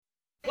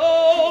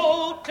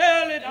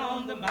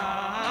on the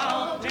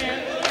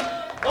mountain,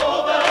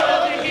 over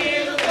the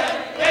hills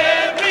and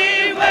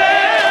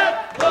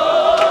everywhere.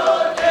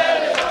 Lord,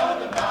 let it on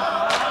the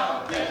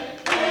mountain,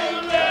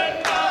 to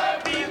let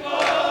my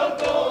people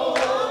go.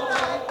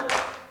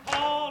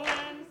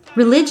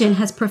 Religion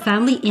has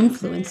profoundly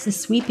influenced the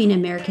sweeping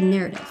American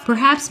narrative,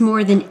 perhaps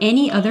more than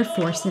any other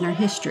force in our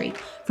history,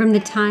 from the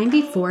time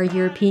before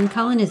European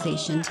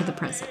colonization to the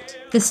present.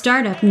 The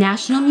startup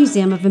National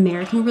Museum of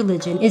American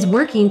Religion is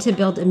working to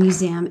build a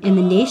museum in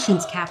the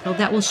nation's capital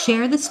that will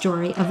share the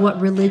story of what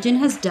religion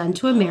has done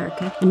to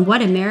America and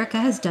what America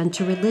has done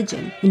to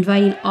religion,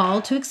 inviting all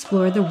to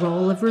explore the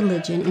role of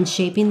religion in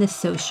shaping the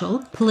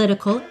social,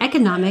 political,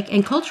 economic,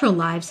 and cultural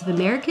lives of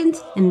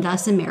Americans and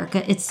thus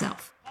America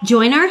itself.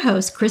 Join our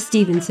host, Chris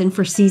Stevenson,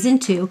 for Season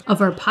 2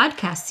 of our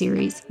podcast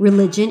series,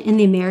 Religion in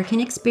the American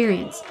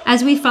Experience,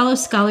 as we follow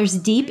scholars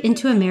deep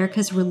into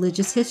America's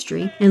religious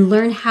history and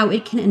learn how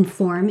it can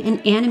inform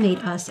and animate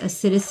us as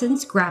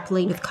citizens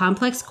grappling with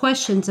complex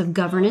questions of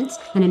governance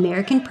and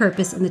American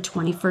purpose in the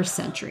 21st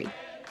century.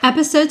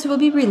 Episodes will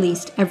be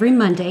released every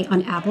Monday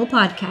on Apple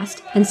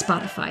Podcast and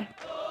Spotify.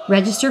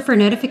 Register for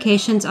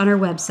notifications on our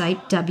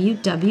website,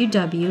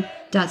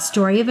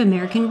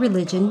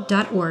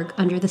 www.storyofamericanreligion.org,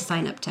 under the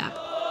Sign Up tab.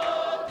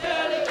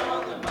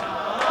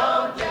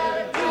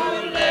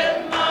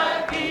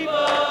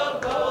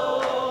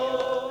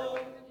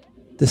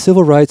 The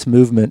civil rights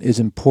movement is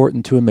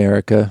important to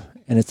America,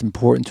 and it's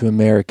important to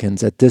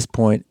Americans at this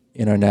point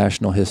in our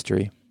national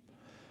history.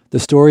 The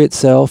story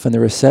itself and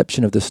the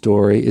reception of the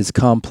story is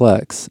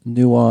complex,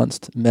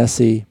 nuanced,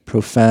 messy,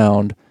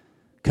 profound,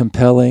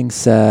 compelling,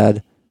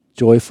 sad,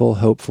 joyful,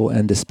 hopeful,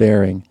 and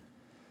despairing.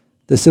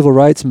 The civil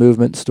rights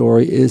movement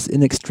story is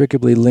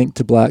inextricably linked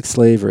to black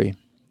slavery,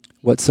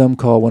 what some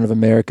call one of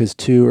America's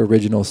two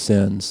original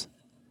sins.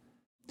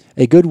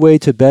 A good way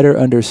to better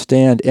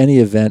understand any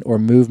event or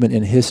movement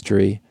in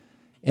history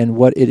and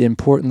what it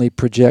importantly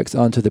projects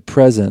onto the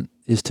present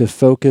is to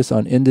focus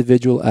on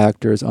individual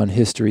actors on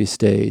history's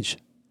stage.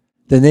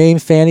 The name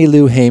Fannie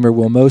Lou Hamer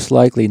will most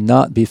likely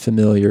not be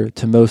familiar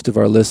to most of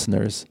our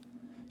listeners.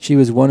 She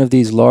was one of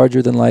these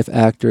larger-than-life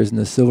actors in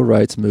the civil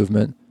rights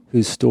movement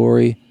whose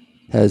story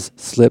has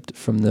slipped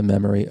from the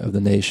memory of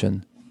the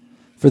nation.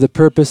 For the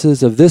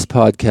purposes of this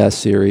podcast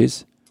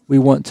series, we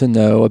want to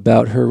know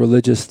about her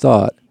religious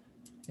thought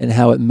and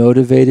how it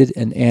motivated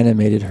and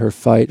animated her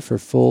fight for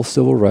full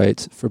civil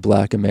rights for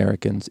Black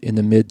Americans in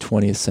the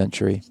mid-20th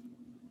century.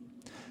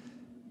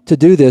 To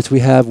do this,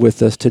 we have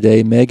with us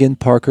today Megan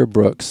Parker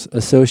Brooks,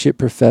 Associate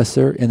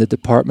Professor in the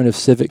Department of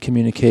Civic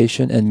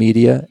Communication and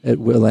Media at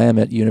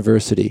Willamette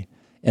University,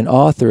 and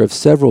author of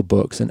several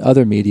books and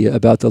other media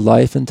about the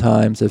life and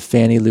times of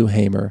Fannie Lou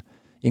Hamer,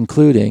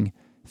 including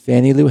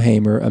Fannie Lou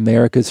Hamer,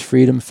 America's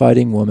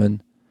Freedom-Fighting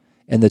Woman,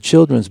 and the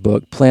children's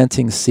book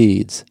Planting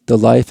Seeds, The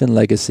Life and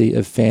Legacy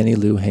of Fannie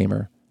Lou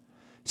Hamer.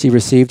 She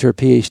received her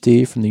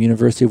Ph.D. from the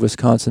University of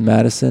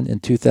Wisconsin-Madison in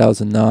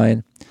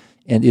 2009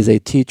 and is a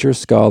teacher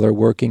scholar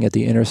working at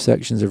the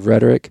intersections of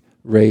rhetoric,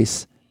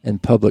 race,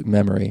 and public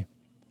memory.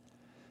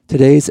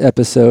 Today's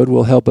episode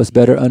will help us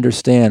better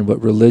understand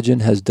what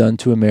religion has done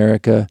to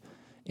America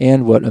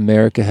and what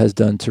America has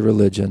done to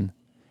religion,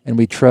 and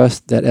we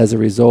trust that as a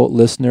result,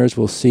 listeners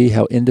will see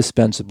how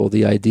indispensable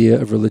the idea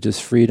of religious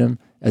freedom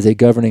as a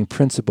governing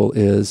principle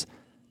is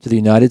to the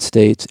United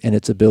States and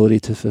its ability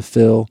to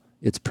fulfill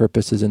its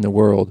purposes in the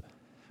world.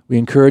 We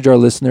encourage our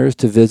listeners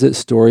to visit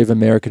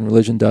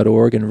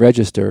storyofamericanreligion.org and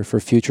register for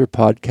future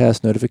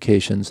podcast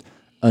notifications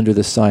under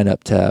the Sign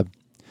Up tab.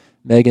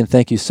 Megan,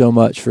 thank you so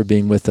much for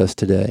being with us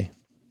today.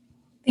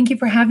 Thank you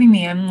for having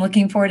me. I'm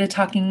looking forward to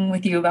talking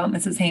with you about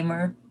Mrs.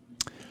 Hamer.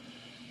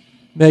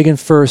 Megan,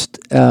 first,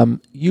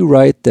 you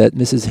write that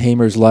Mrs.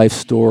 Hamer's life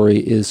story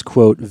is,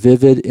 quote,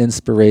 vivid,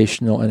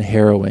 inspirational, and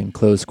harrowing,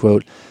 close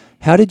quote.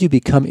 How did you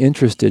become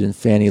interested in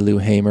Fannie Lou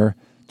Hamer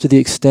to the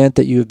extent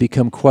that you have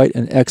become quite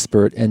an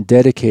expert and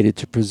dedicated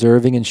to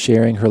preserving and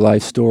sharing her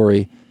life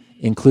story,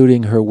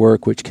 including her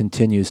work which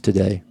continues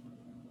today?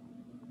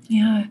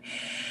 Yeah,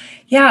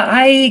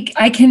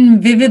 I can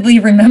vividly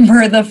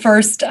remember the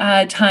first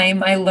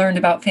time I learned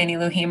about Fannie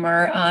Lou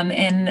Hamer,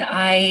 and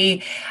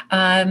I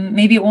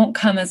maybe it won't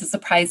come as a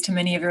surprise to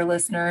many of your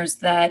listeners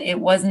that it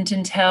wasn't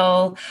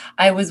until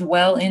I was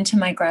well into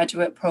my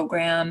graduate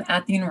program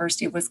at the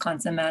University of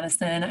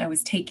Wisconsin-Madison. I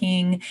was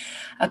taking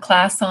a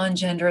class on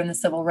gender and the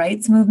civil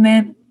rights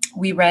movement.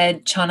 We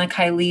read Chana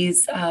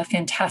Kailei's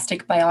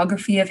fantastic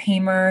biography of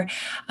Hamer,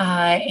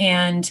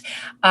 and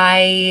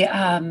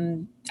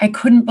I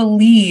couldn't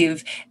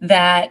believe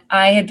that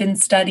I had been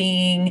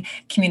studying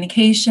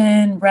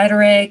communication,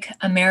 rhetoric,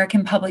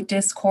 American public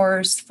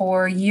discourse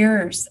for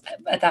years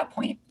at that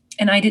point.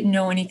 And I didn't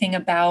know anything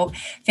about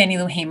Fannie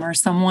Lou Hamer,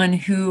 someone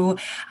who,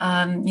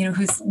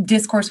 whose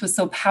discourse was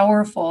so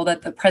powerful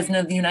that the President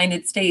of the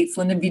United States,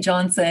 Lyndon B.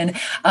 Johnson,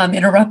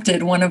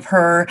 interrupted one of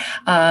her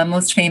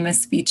most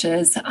famous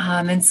speeches.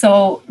 And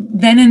so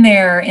then and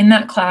there in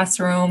that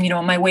classroom,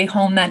 on my way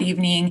home that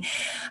evening,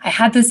 I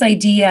had this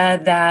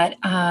idea that,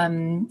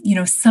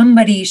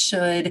 somebody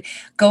should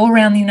go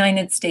around the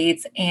United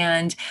States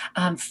and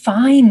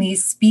find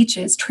these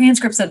speeches,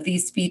 transcripts of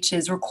these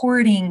speeches,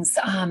 recordings,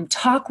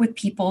 talk with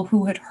people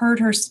who had heard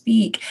her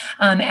speak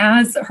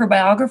as her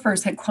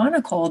biographers had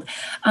chronicled,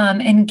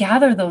 and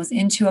gather those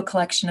into a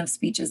collection of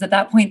speeches. At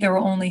that point, there were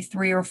only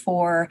 3 or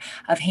 4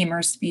 of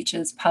Hamer's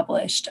speeches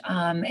published.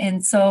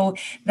 And so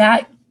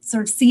that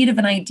sort of seed of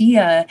an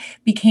idea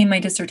became my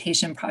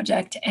dissertation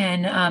project.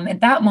 And at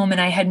that moment,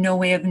 I had no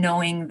way of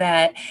knowing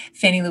that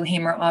Fannie Lou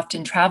Hamer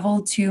often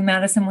traveled to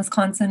Madison,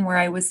 Wisconsin, where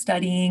I was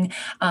studying,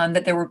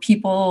 that there were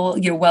people,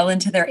 well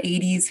into their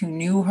 80s who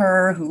knew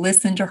her, who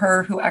listened to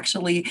her, who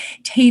actually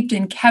taped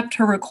and kept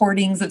her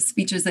recordings of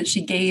speeches that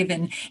she gave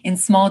in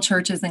small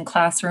churches and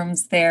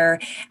classrooms there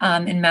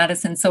in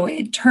Madison. So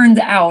it turned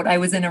out I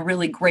was in a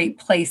really great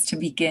place to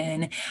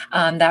begin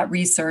that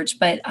research.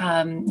 But,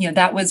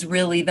 that was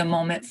really the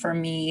moment for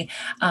me,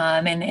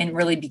 and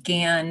really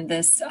began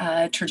this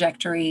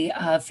trajectory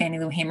of Fannie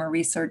Lou Hamer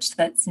research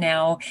that's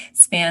now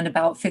spanned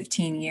about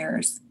 15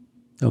 years.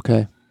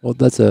 Okay. Well,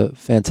 that's a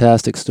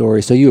fantastic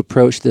story. So you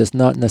approach this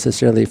not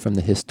necessarily from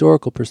the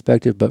historical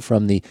perspective, but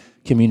from the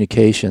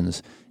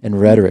communications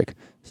and rhetoric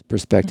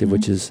perspective,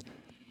 which is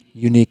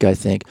unique, I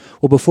think.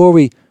 Well, before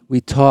we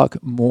talk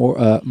more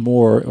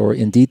or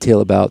in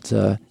detail about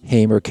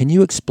Hamer, can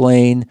you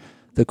explain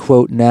the,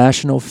 quote,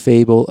 national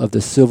fable of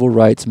the civil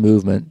rights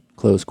movement,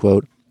 close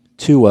quote,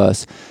 to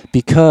us,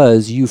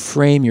 because you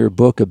frame your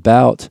book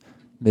about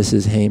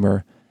Mrs.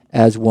 Hamer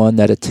as one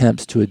that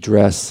attempts to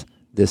address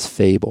this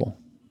fable?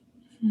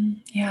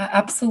 Yeah,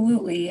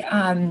 absolutely.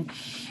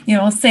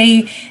 I'll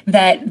say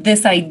that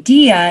this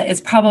idea is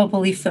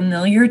probably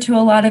familiar to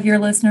a lot of your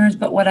listeners,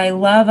 but what I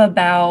love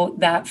about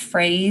that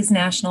phrase,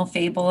 national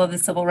fable of the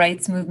civil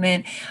rights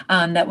movement,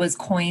 that was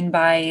coined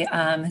by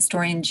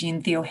historian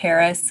Jean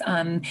Theoharis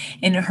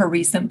in her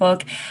recent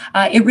book,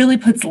 it really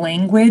puts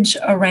language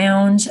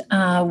around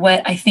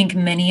what I think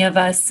many of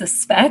us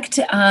suspect,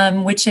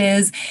 which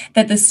is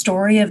that the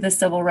story of the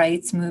civil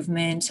rights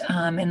movement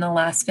in the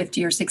last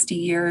 50 or 60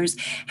 years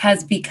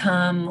has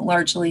become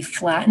largely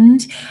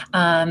flattened.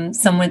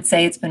 Some would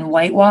say it's been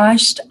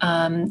whitewashed.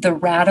 The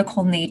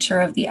radical nature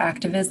of the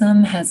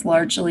activism has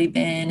largely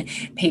been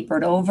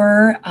papered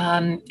over.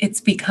 It's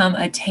become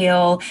a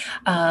tale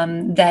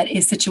that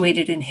is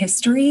situated in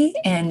history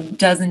and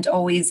doesn't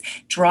always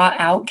draw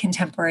out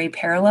contemporary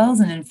parallels.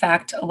 And in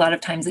fact, a lot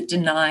of times it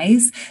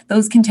denies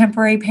those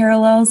contemporary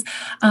parallels.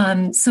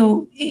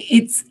 So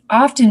it's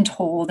often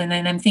told,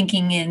 and I'm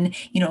thinking in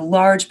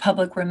large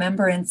public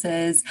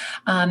remembrances,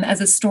 as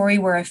a story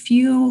where a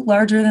few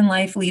larger than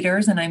life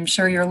leaders, and I'm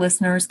sure your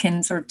listeners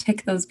can sort of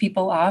tick those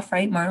people off,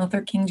 right? Martin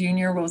Luther King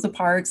Jr., Rosa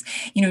Parks,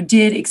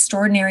 did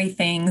extraordinary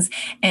things,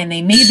 and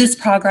they made this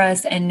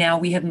progress, and now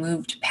we have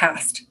moved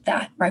past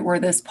that, right? We're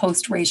this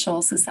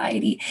post-racial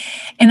society.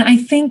 And I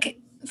think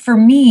for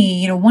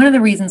me, one of the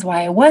reasons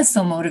why I was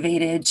so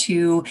motivated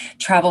to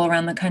travel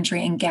around the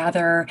country and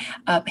gather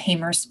up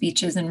Hamer's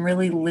speeches and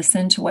really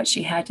listen to what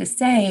she had to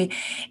say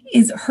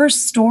is her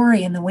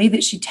story, and the way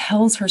that she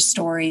tells her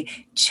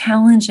story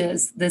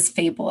challenges this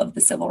fable of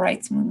the civil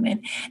rights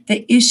movement.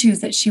 The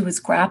issues that she was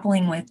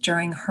grappling with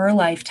during her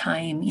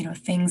lifetime,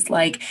 things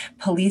like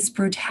police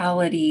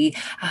brutality,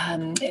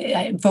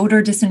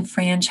 voter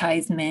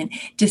disenfranchisement,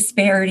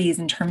 disparities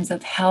in terms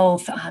of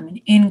health and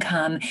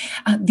income.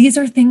 These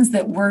are things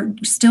that we're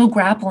still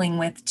grappling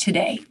with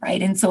today,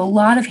 right? And so a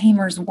lot of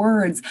Hamer's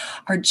words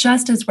are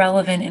just as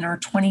relevant in our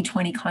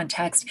 2020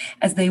 context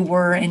as they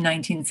were in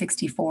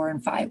 1964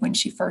 and 5 when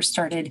she first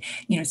started,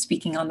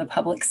 speaking on the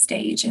public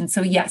stage. And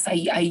so yes,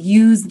 I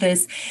use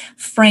this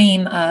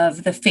frame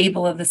of the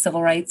fable of the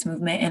civil rights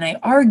movement, and I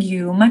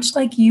argue, much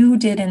like you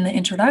did in the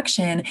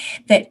introduction,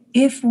 that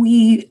if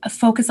we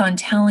focus on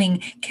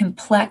telling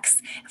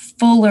complex,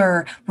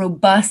 fuller,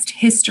 robust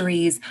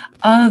histories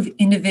of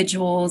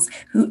individuals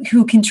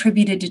who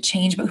contributed to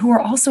change, but who are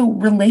also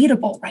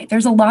relatable, right?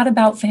 There's a lot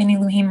about Fannie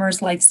Lou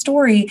Hamer's life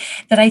story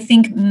that I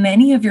think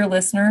many of your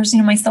listeners,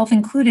 myself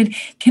included,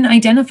 can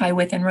identify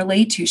with and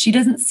relate to. She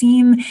doesn't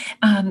seem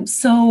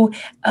so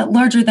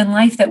larger than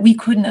life that we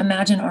couldn't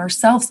imagine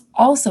ourselves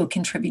also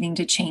contributing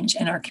to change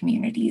in our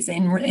communities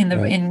in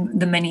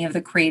the many of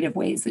the creative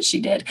ways that she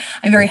did.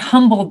 I'm very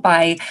humbled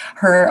by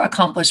her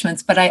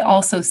accomplishments, but I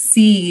also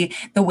see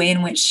the way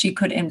in which she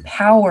could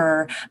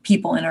empower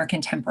people in our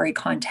contemporary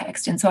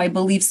context. And so I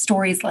believe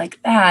stories like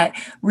that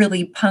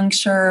really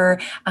puncture,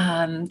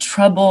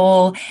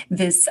 trouble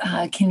this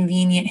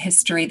convenient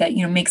history that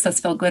makes us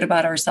feel good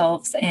about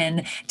ourselves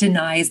and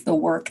denies the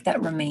work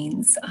that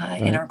remains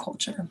in our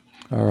culture.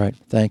 All right.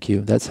 Thank you.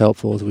 That's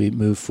helpful as we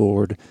move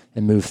forward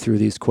and move through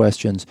these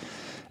questions.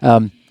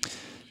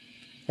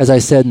 As I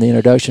said in the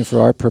introduction, for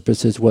our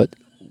purposes, what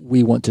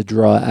we want to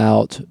draw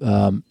out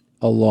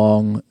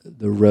along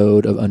the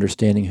road of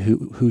understanding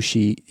who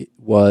she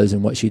was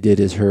and what she did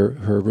is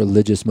her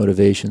religious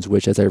motivations,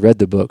 which, as I read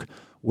the book,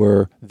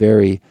 were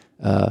very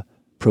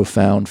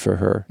profound for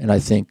her, and I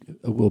think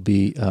will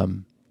be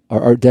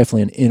are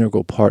definitely an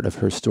integral part of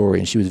her story.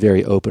 And she was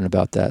very open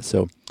about that.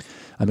 So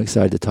I'm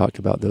excited to talk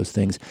about those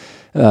things.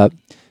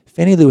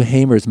 Fannie Lou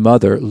Hamer's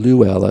mother,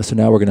 Luella. So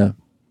now we're going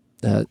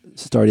to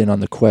start in on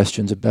the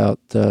questions about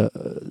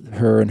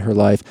her and her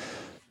life.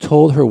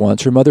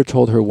 Her mother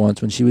told her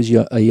once when she was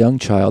a young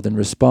child, in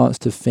response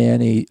to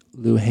Fannie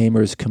Lou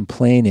Hamer's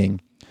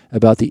complaining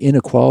about the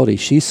inequality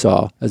she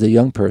saw as a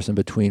young person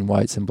between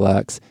whites and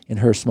blacks in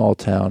her small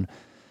town,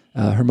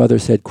 her mother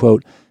said,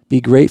 quote, "Be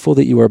grateful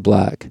that you are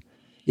black.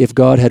 If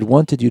God had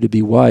wanted you to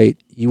be white,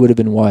 you would have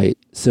been white.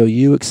 So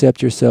you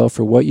accept yourself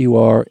for what you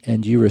are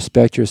and you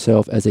respect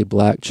yourself as a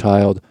black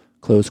child,"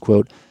 close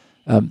quote.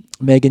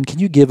 Megan, can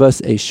you give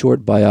us a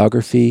short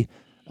biography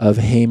of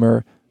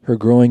Hamer, her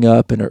growing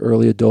up in her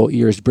early adult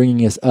years,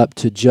 bringing us up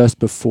to just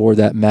before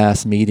that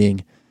mass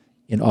meeting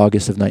in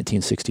August of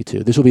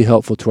 1962? This will be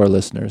helpful to our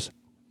listeners.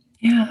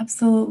 Yeah,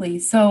 absolutely.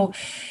 So,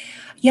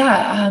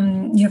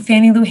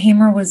 Fannie Lou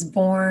Hamer was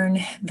born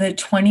the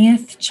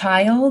 20th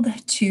child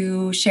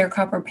to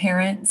sharecropper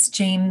parents,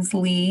 James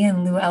Lee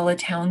and Luella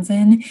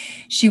Townsend.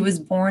 She was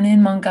born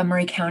in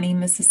Montgomery County,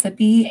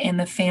 Mississippi, and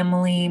the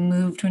family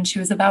moved when she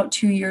was about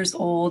 2 years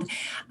old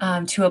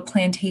to a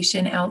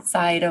plantation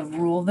outside of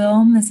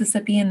Ruleville,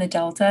 Mississippi, in the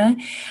Delta.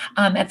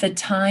 At the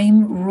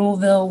time,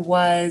 Ruleville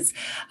was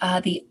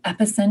the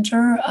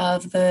epicenter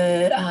of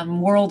the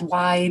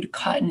worldwide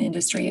cotton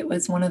industry. It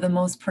was one of the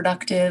most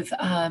productive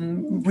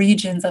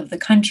regions of the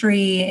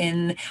country,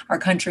 and our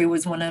country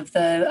was one of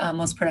the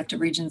most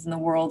productive regions in the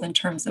world in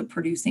terms of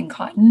producing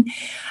cotton.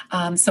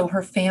 So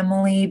her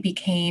family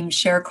became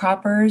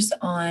sharecroppers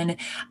on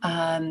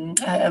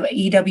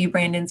E.W.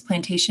 Brandon's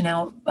plantation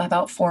out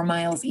about 4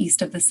 miles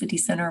east of the city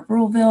center of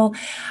Ruleville.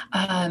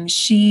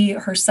 She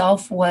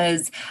herself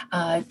was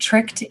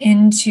tricked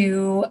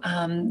into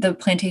the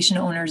plantation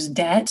owner's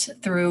debt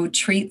through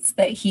treats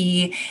that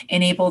he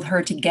enabled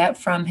her to get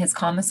from his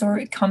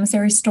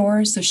commissary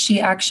stores. So she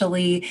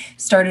actually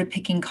started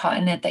picking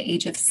cotton at the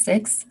age of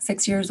 6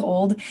 years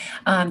old,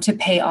 to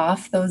pay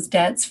off those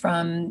debts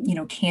from,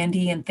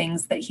 candy and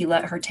things that he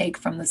let her take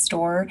from the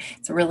store.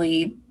 It's a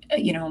really,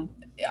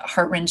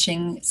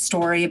 heart-wrenching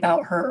story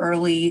about her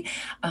early,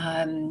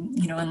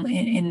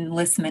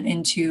 enlistment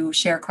into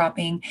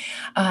sharecropping.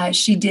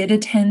 She did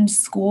attend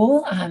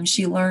school.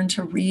 She learned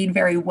to read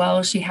very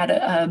well. She had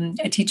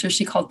a teacher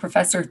she called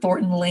Professor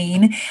Thornton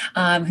Lane,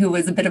 who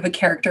was a bit of a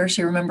character.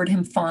 She remembered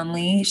him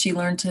fondly. She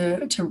learned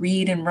to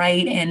read and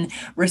write and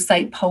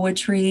recite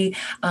poetry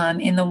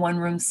in the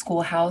one-room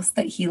schoolhouse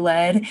that he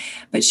led.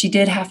 But she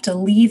did have to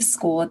leave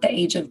school at the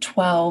age of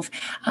 12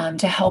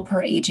 to help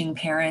her aging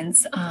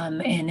parents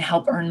and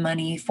help earn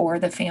money for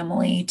the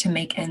family to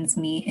make ends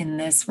meet in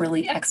this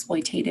really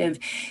exploitative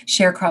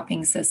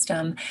sharecropping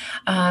system.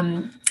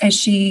 As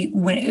she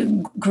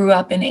grew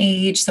up in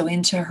age, so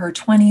into her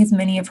 20s,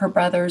 many of her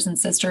brothers and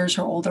sisters,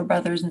 her older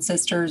brothers and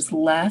sisters,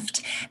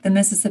 left the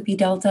Mississippi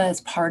Delta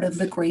as part of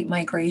the Great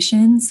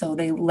Migration. So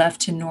they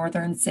left to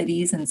northern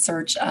cities in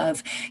search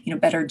of,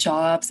 better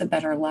jobs, a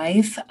better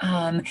life.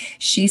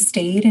 She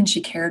stayed and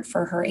she cared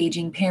for her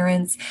aging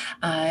parents.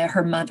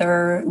 Her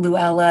mother,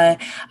 Luella,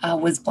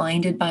 was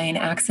blinded by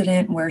an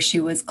accident where she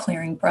was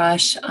clearing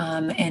brush,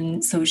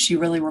 and so she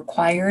really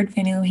required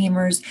Fannie Lou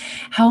Hamer's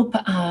help.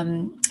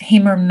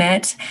 Hamer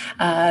met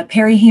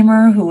Perry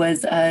Hamer, who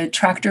was a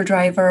tractor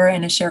driver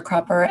and a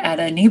sharecropper at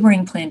a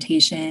neighboring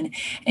plantation,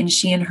 and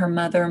she and her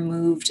mother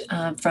moved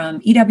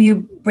from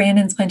E.W.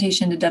 Brandon's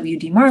plantation to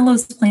W.D.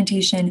 Marlowe's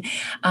plantation,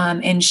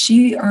 and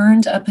she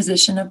earned a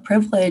position of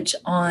privilege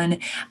on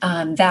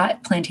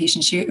that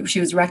plantation. She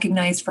was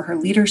recognized for her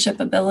leadership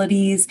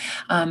abilities,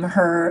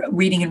 her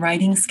reading and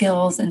writing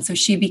skills, and so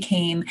she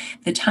became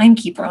the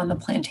timekeeper on the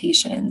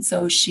plantation.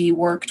 So she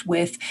worked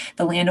with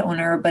the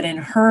landowner, but in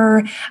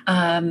her,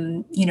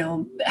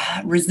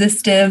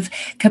 resistive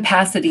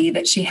capacity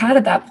that she had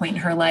at that point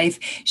in her life,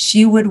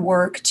 she would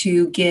work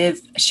to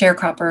give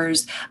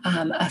sharecroppers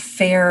a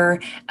fair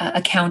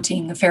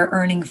accounting, a fair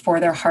earning for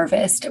their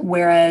harvest.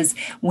 Whereas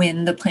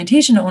when the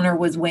plantation owner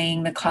was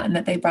weighing the cotton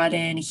that they brought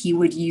in, he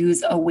would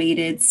use a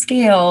weighted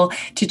scale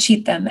to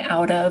cheat them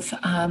out of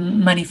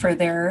money for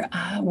their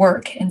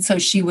work. And so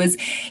she was,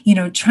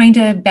 trying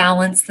to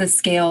balance the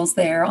scales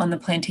there on the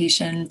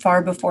plantation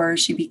far before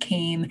she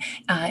became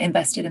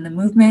invested in the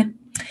movement.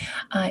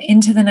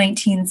 Into the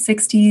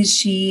 1960s,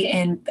 she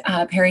and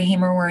Perry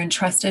Hamer were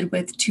entrusted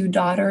with 2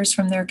 daughters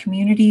from their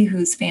community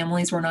whose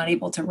families were not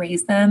able to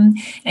raise them.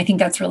 And I think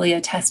that's really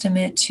a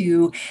testament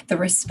to the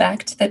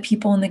respect that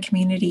people in the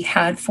community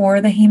had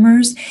for the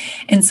Hamers.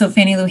 And so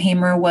Fannie Lou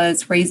Hamer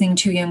was raising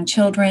 2 young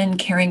children,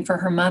 caring for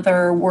her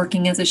mother,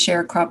 working as a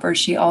sharecropper.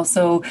 She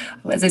also,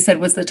 as I said,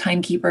 was the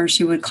timekeeper.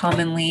 She would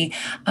commonly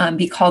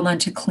be called on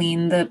to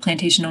clean the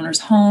plantation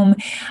owner's home.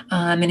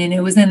 And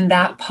it was in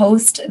that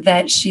post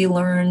that she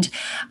learned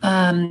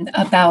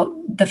about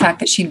the fact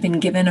that she'd been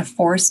given a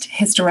forced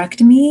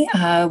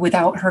hysterectomy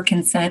without her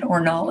consent or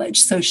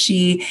knowledge. So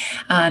she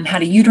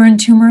had a uterine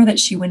tumor that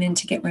she went in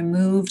to get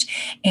removed,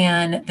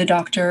 and the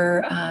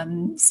doctor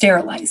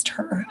sterilized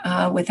her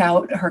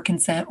without her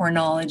consent or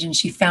knowledge. And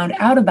she found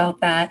out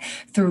about that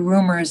through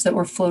rumors that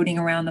were floating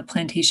around the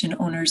plantation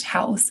owner's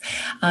house.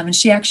 And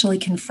she actually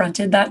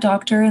confronted that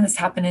doctor, and this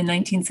happened in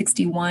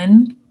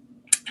 1961.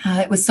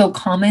 It was so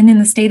common in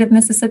the state of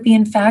Mississippi,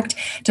 in fact,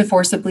 to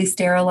forcibly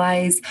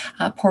sterilize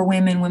poor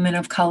women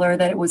of color,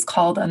 that it was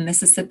called a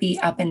Mississippi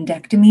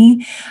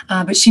appendectomy.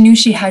 But she knew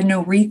she had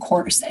no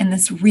recourse, and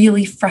this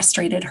really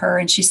frustrated her.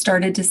 And she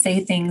started to say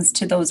things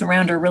to those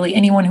around her, really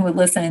anyone who would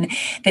listen,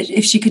 that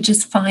if she could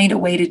just find a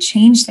way to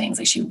change things,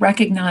 like she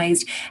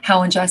recognized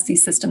how unjust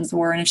these systems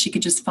were, and if she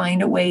could just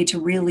find a way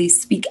to really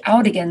speak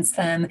out against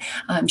them,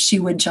 she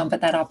would jump at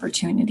that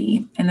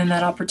opportunity. And then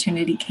that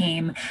opportunity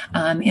came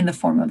in the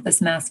form of this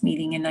mass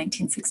meeting in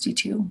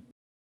 1962.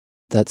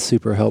 That's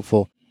super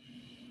helpful.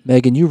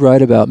 Megan, you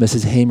write about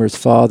Mrs. Hamer's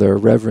father,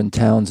 Reverend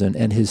Townsend,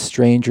 and his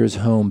Strangers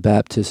Home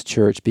Baptist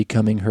Church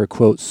becoming her,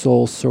 quote,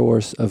 sole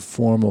source of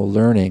formal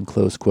learning,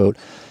 close quote,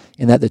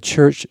 and that the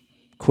church,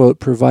 quote,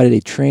 provided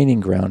a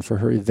training ground for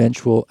her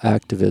eventual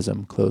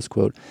activism, close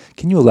quote.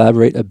 Can you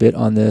elaborate a bit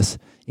on this,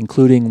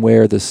 including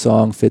where the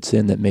song fits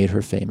in that made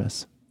her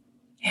famous?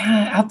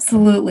 Yeah,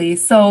 absolutely.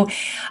 So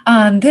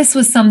this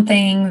was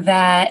something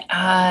that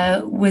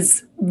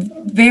was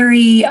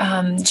very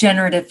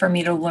generative for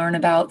me to learn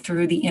about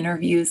through the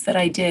interviews that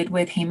I did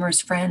with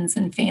Hamer's friends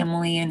and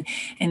family and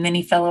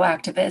many fellow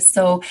activists.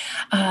 So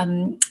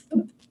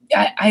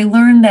I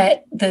learned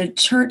that the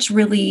church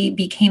really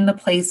became the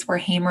place where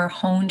Hamer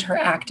honed her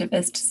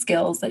activist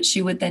skills that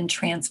she would then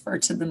transfer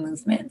to the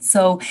movement.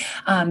 So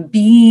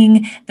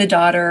being the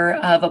daughter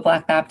of a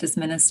Black Baptist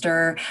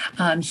minister,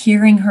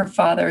 hearing her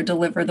father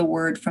deliver the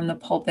word from the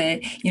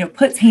pulpit,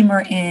 puts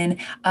Hamer in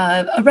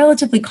a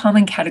relatively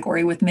common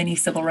category with many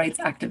civil rights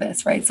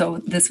activists, right?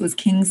 So this was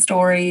King's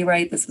story,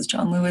 right? This was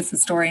John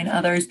Lewis's story and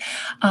others.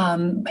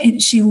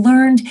 She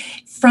learned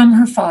from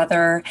her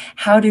father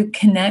how to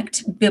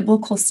connect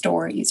biblical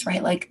stories,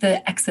 right? Like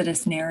the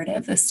Exodus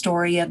narrative, the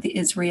story of the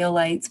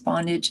Israelites'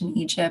 bondage in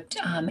Egypt,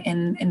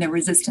 and their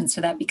resistance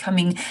to that,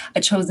 becoming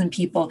a chosen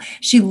people.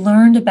 She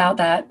learned about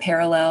that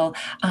parallel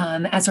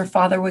as her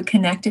father would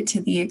connect it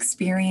to the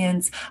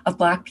experience of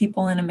Black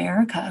people in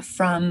America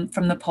from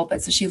the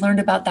pulpit. So she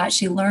learned about that.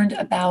 She learned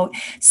about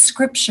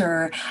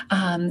scripture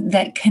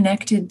that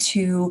connected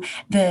to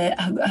the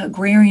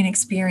agrarian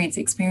experience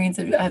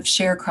of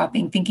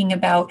sharecropping, thinking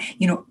about,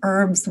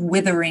 herbs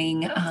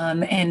withering,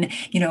 and,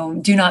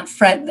 do not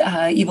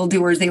fret,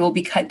 evildoers, they will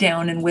be cut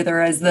down and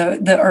wither as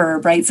the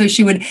herb, right? So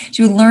she would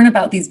learn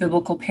about these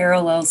biblical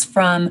parallels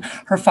from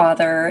her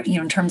father,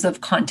 in terms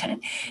of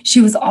content. She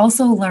was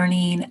also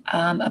learning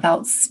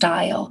about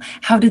style,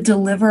 how to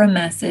deliver a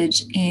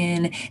message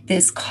in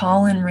this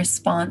call and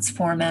response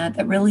format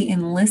that really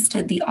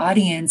enlisted the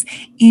audience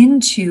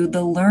into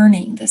the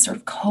learning, the sort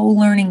of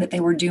co-learning that they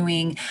were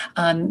doing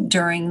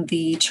during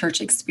the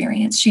church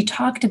experience. She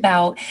talked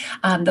about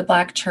the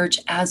Black church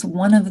as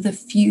one of the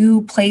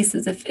few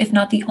places, if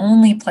not the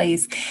only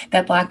place,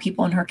 that Black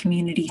people in her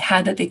community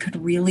had that they could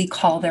really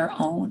call their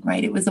own,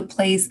 right? It was a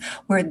place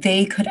where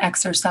they could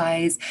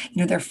exercise,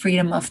 their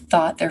freedom of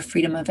thought, their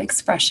freedom of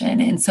expression.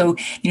 And so,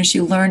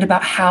 she learned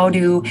about how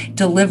to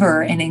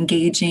deliver an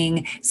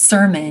engaging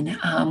sermon,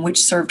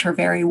 which served her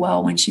very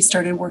well when she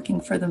started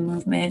working for the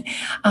movement.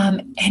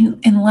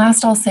 And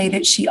last, I'll say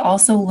that she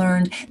also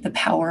learned the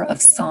power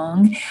of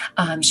song.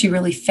 She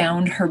really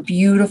found her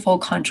beautiful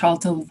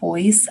contralto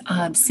voice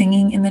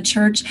singing in the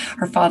church.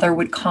 Her father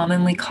would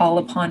commonly call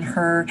upon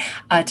her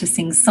to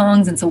sing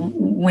songs. And so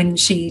when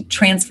she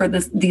transferred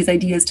these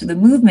ideas to the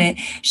movement,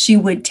 she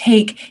would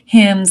take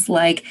hymns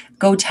like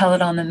Go Tell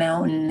It on the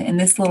Mountain and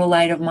This Little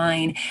Light of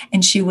Mine,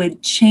 and she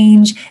would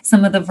change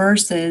some of the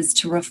verses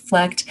to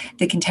reflect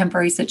the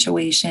contemporary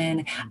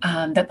situation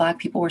that Black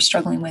people were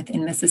struggling with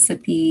in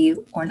Mississippi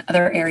or in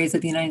other areas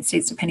of the United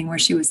States, depending where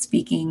she was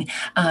speaking,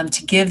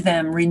 to give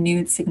them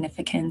renewed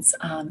significance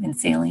and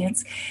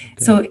salience.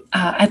 Okay. So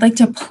I'd like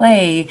to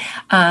play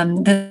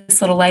This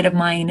Little Light of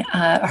Mine,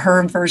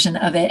 her version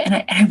of it. And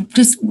I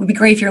just would be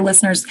great if your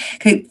listeners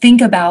could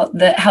think about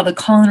how the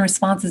call and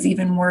response is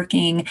even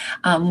working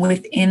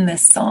within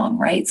this song,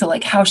 right? So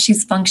like how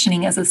she's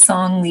functioning as a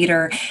song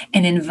leader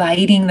and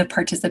inviting the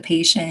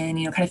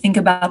participation, kind of think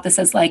about this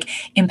as like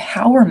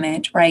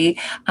empowerment, right?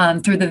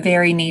 Through the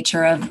very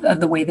nature of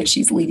the way that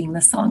she's leading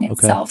the song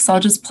itself. Okay. So I'll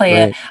just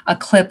play a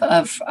clip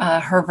of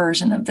her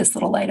version of This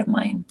Little Light of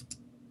Mine.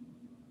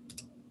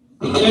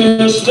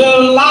 This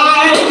little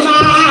light of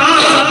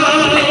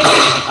mine,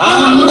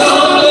 I'm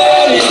gonna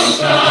let it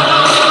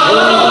shine.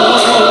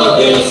 Oh,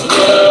 this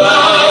little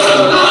light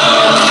of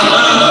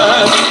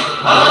mine,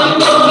 I'm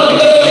gonna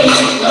let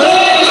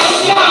it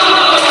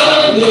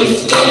shine.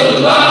 This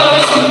little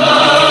light of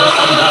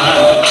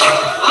mine,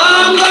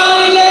 I'm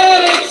gonna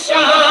let it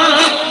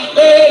shine,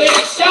 let it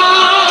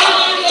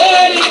shine,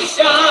 let it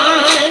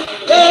shine,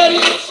 let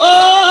it,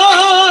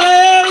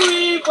 oh,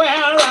 everywhere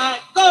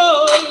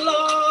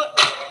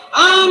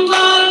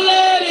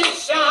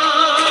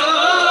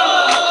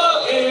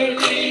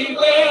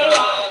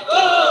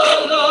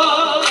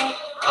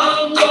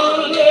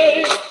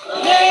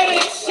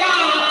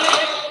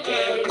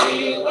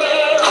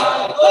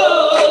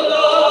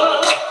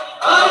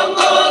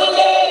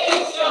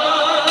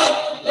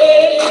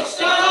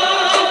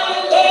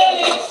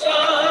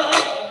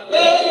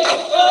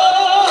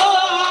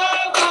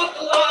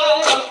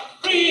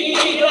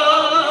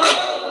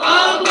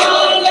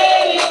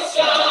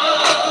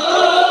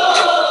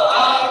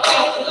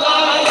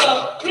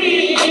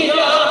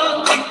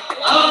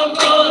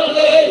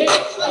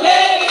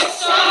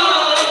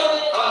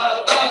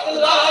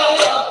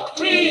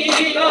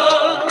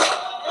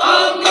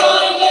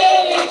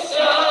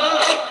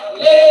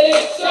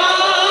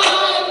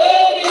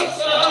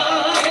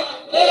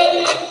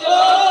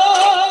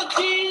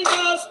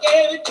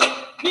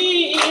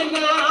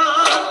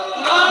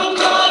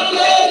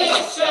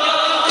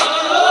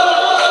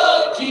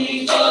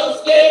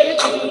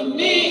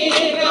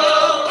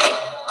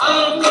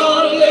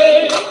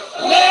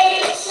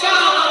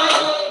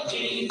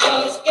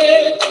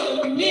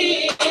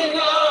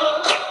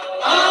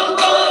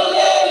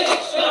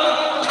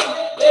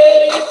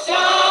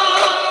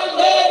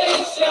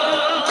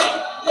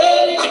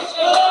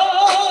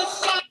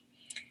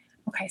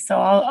So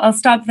I'll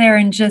stop there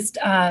and just,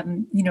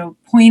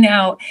 point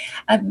out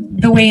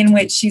the way in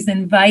which she's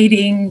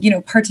inviting,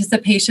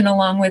 participation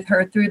along with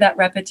her through that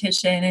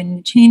repetition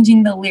and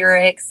changing the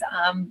lyrics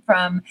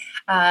from,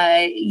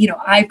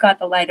 I've got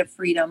the light of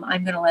freedom,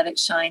 I'm going to let it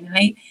shine. And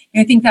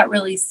I think that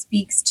really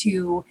speaks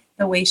to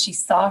the way she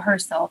saw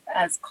herself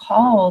as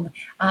called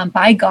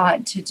by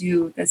God to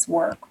do this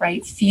work,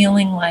 right?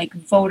 Feeling like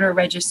voter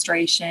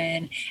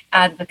registration,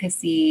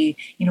 advocacy,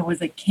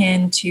 was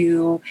akin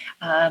to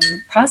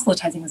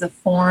proselytizing as a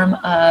form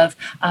of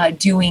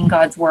doing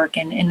God's work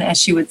and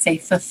as she would say,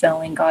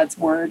 fulfilling God's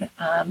word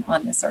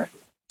on this earth.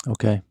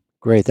 Okay,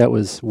 great. That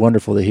was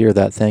wonderful to hear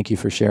that. Thank you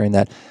for sharing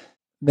that.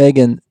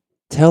 Megan,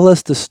 tell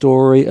us the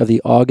story of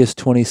the August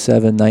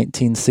 27,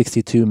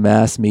 1962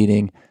 Mass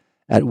meeting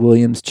at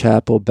Williams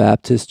Chapel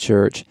Baptist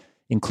Church,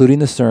 including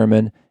the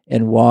sermon,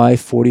 and why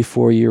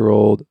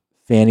 44-year-old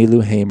Fannie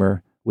Lou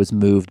Hamer was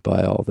moved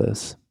by all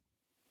this.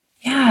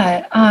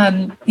 Yeah,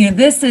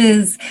 this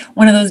is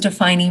one of those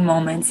defining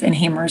moments in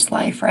Hamer's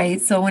life, right?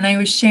 So when I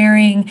was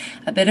sharing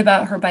a bit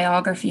about her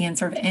biography and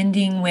sort of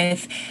ending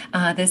with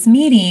this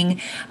meeting,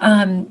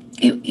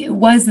 it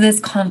was this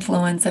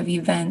confluence of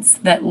events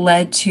that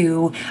led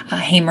to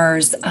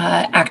Hamer's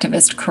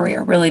activist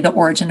career, really the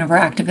origin of her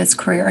activist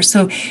career.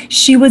 So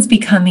she was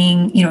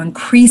becoming,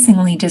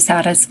 increasingly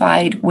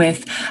dissatisfied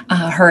with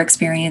her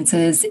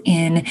experiences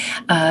in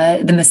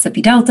the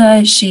Mississippi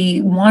Delta.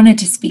 She wanted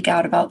to speak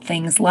out about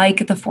things like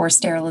the forced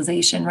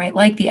sterilization, right?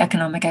 Like the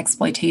economic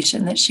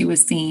exploitation that she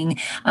was seeing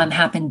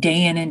happen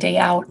day in and day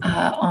out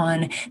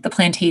on the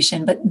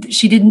plantation. But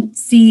she didn't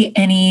see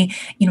any,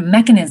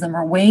 mechanism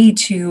or way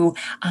to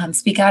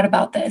speak out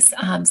about this.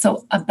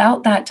 So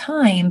about that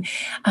time,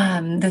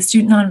 the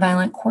Student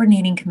Nonviolent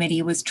Coordinating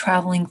Committee was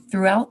traveling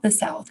throughout the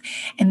South,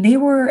 and they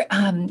were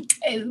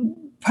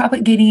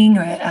propagating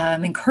or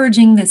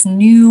encouraging this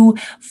new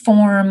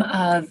form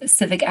of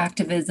civic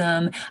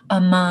activism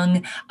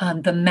among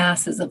the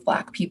masses of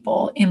Black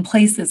people in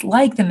places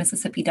like the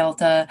Mississippi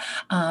Delta,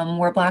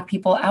 where Black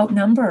people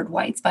outnumbered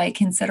whites by a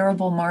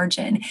considerable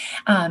margin.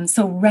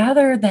 So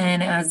rather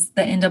than, as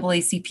the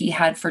NAACP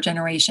had for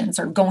generations,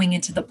 or going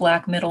into the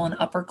Black middle and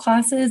upper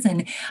classes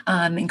and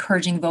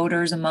encouraging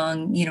voters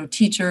among,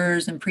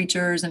 teachers and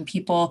preachers and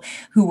people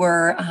who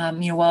were,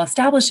 well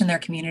established in their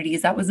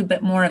communities, that was a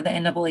bit more of the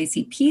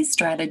NAACP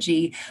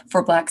strategy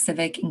for Black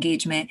civic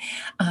engagement.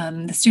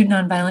 The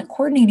Student Nonviolent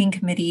Coordinating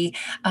Committee,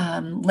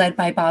 led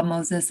by Bob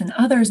Moses and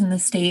others in the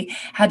state,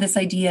 had this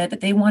idea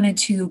that they wanted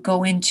to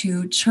go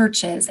into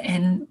churches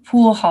and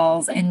pool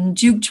halls and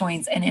juke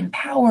joints and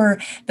empower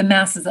the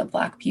masses of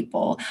Black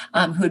people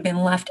who had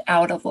been left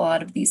out of a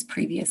lot of these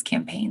previous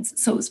campaigns.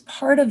 So it was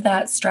part of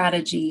that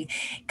strategy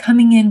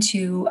coming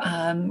into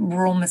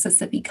rural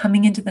Mississippi,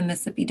 coming into the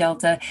Mississippi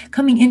Delta,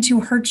 coming into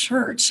her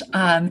church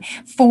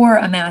for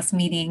a mass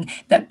meeting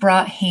that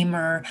brought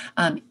Hamer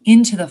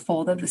into the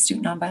fold of the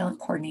Student Nonviolent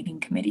Coordinating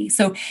Committee.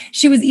 So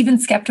she was even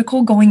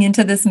skeptical going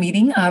into this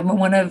meeting.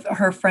 One of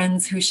her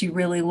friends who she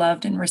really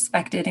loved and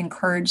respected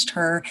encouraged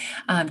her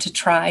to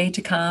try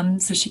to come.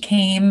 So she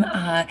came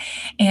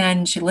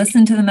and she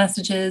listened to the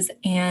messages.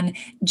 And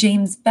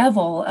James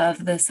Bevel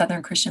of the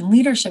Southern Christian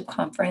Leadership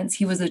Conference,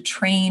 he was a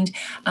trained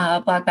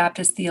Black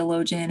Baptist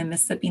theologian and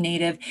Mississippi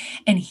native,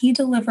 and he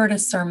delivered a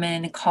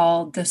sermon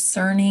called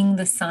Discerning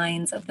the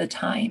Signs of the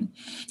Time.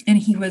 And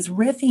he was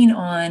riffing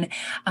on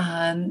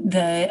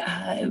the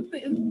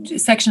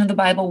section of the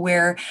Bible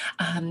where,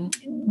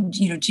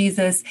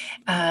 Jesus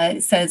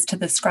says to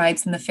the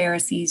scribes and the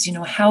Pharisees,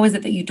 how is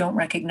it that you don't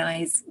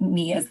recognize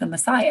me as the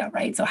Messiah,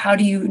 right? So how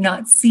do you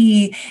not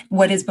see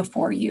what is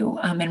before you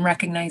and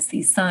recognize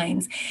these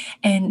signs?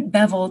 And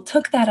Bevel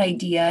took that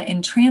idea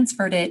and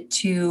transferred it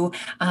to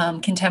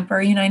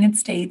contemporary United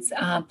States,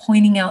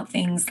 pointing out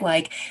things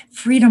like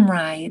freedom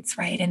rides,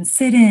 right, and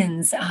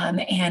sit-ins,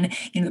 and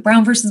the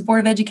Brown versus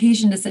Board of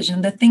Education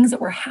decision, the things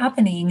that were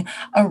happening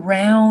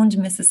around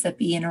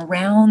Mississippi and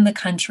around the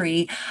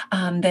country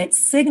that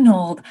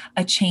signaled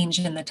a change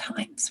in the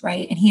times,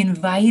 right? And he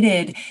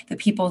invited the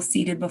people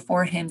seated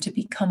before him to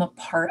become a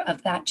part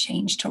of that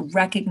change, to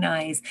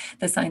recognize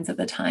the signs of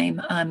the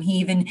time. He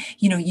even,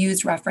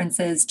 used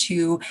references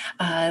to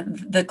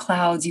the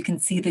clouds. You can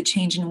see the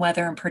change in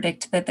weather and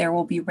predict that there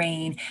will be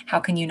rain. How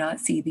can you not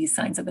see these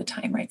signs of the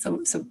time, right?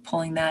 So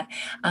pulling that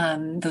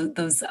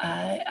those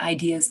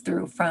ideas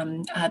through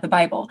from the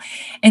Bible.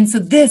 And so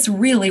this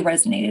really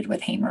resonated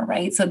with Hamer,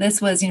 right? So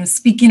this was,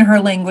 speaking her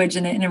language,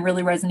 and it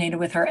really resonated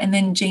with her. And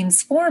then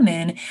James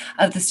Foreman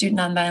of the Student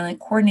Nonviolent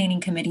Coordinating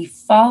Committee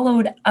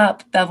followed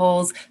up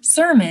Bevel's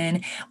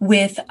sermon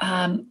with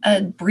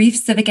a brief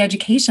civic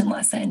education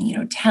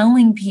lesson,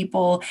 telling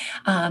people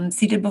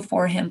seated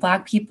before him,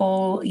 Black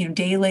people,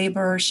 day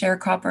laborers,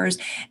 sharecroppers,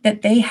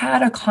 that they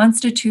had a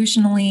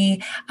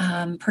constitutionally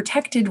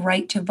protected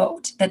right to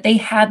vote, that they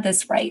had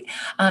this right,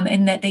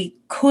 and that they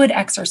could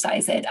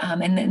exercise it.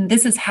 And this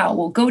this is how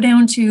we'll go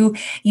down to,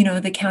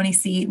 the county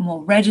seat and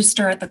we'll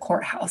register at the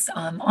courthouse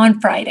on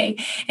Friday.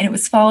 And it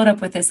was followed up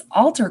with this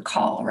altar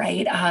call,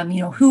 right?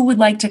 Who would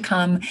like to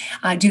come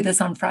do this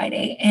on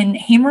Friday? And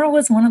Hamer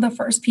was one of the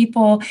first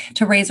people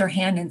to raise her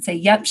hand and say,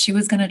 yep, she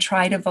was going to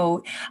try to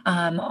vote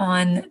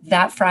on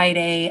that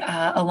Friday,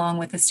 along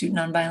with the Student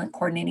Nonviolent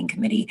Coordinating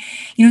Committee.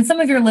 And some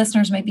of your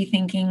listeners might be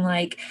thinking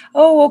like,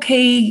 oh,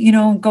 okay,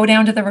 go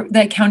down to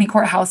the county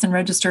courthouse and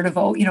register to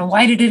vote.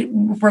 Why did it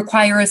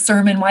require a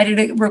sermon? Why did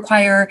it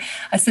require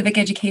a civic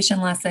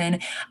education lesson?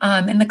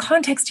 And the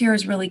context here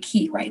is really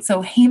key, right?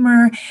 So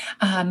Hamer,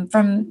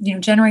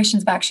 from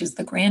generations back, she's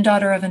the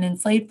granddaughter of an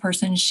enslaved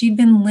person. She'd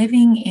been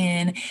living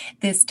in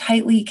this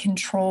tightly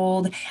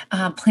controlled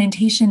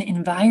plantation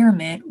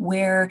environment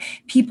where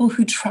people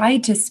who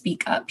tried to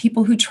speak up,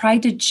 people who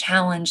tried to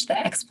challenge the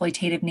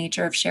exploitative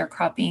nature of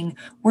sharecropping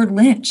were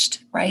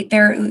lynched, right?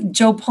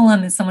 Jo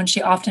Pullum is someone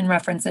she often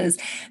references,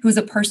 who is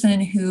a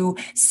person who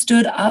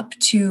stood up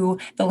to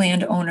the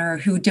landowner,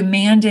 who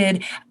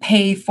demanded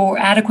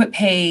adequate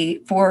pay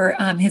for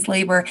his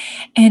labor,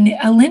 and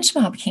a lynch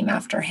mob came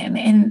after him.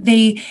 And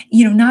they,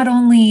 not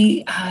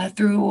only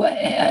through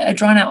a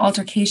drawn-out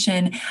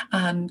altercation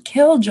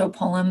killed Jo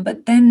Pullum,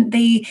 but then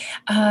the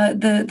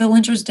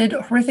lynchers did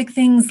horrific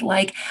things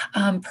like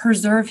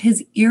preserve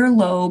his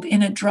earlobe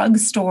in a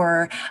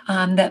drugstore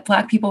that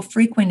Black people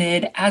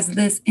frequented as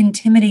this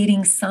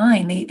intimidating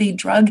sign. They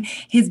drug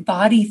his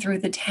body through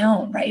the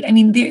town, right? I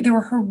mean, there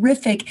were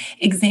horrific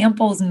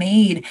examples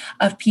made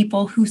of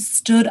people who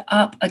stood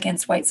up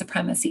against white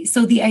supremacy.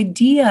 So the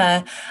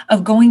idea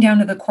of going down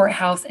to the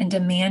courthouse and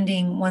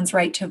demanding one's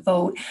right to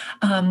vote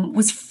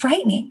was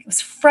frightening. It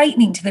was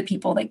frightening to the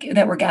people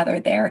that were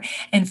gathered there.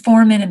 And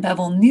Foreman and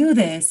Bevel knew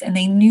this, and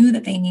they knew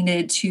that they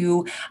needed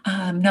to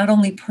not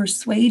only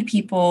persuade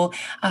people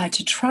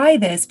to try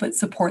this, but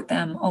support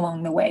them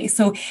along the way.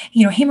 So,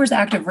 Hamer's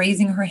act of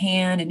raising her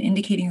hand and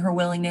indicating her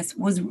willingness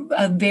was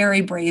a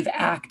very brave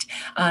act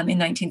in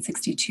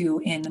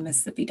 1962 in the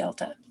Mississippi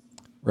Delta.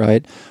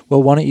 Right.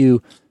 Well, why don't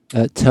you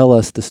tell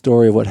us the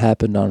story of what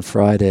happened on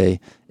Friday,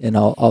 and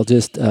I'll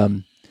just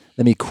let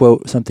me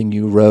quote something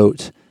you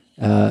wrote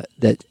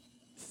that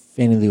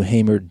Fannie Lou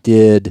Hamer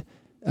did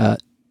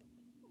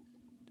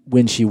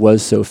when she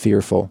was so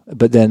fearful.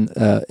 But then,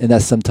 and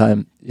that's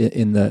sometime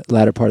in the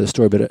latter part of the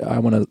story, but I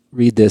want to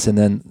read this and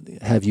then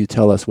have you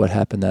tell us what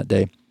happened that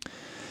day.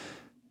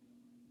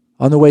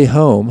 On the way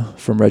home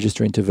from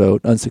registering to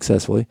vote,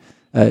 unsuccessfully,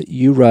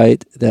 you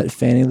write that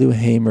Fannie Lou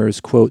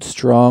Hamer's, quote,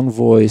 strong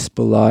voice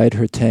belied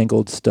her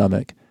tangled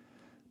stomach,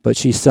 but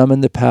she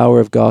summoned the power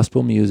of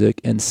gospel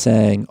music and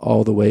sang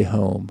all the way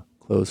home,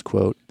 close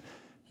quote.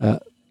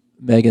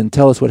 Megan,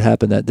 tell us what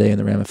happened that day and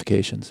the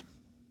ramifications.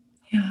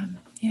 Yeah.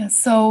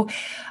 So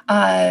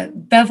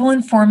Bevel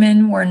and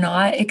Foreman were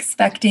not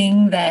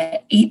expecting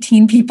that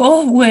 18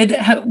 people would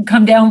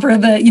come down for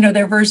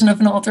their version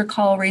of an altar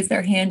call, raise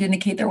their hand,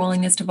 indicate their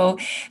willingness to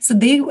vote. So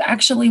they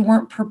actually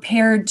weren't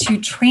prepared to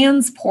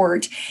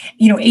transport,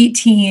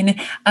 18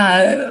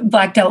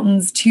 Black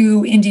Deltons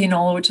to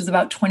Indianola, which is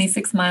about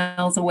 26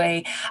 miles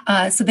away.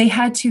 So they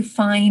had to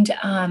find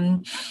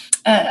an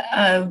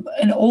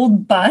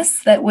old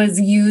bus that was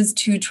used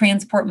to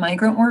transport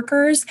migrant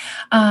workers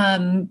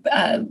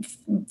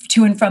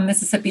to and from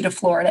Mississippi to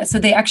Florida. So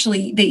they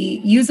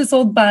used this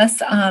old bus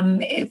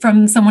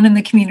from someone in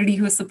the community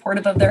who was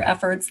supportive of their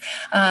efforts,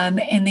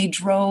 and they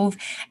drove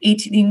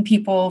 18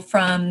 people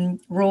from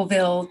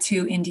Ruleville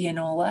to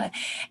Indianola.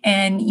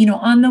 And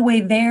on the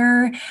way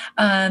there,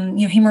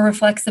 Hamer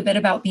reflects a bit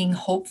about being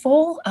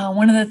hopeful.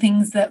 One of the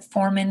things that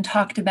Foreman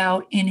talked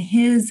about in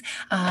his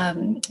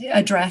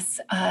address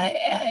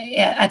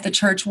at the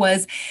church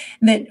was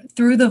that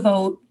through the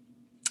vote,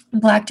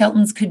 Black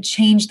Deltons could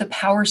change the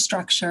power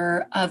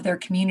structure of their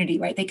community,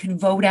 right? They could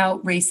vote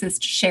out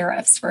racist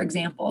sheriffs, for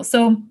example.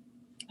 So,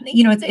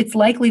 it's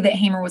likely that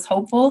Hamer was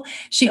hopeful.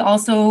 She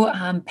also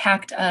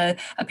packed a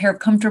pair of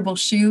comfortable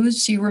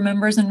shoes, she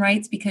remembers and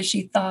writes, because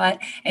she thought,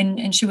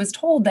 and she was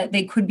told that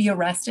they could be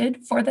arrested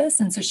for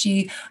this. And so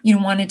she,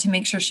 wanted to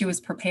make sure she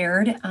was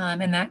prepared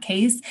in that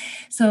case.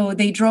 So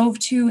they drove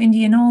to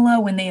Indianola.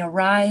 When they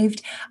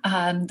arrived,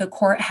 the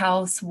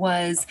courthouse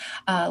was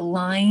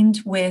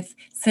lined with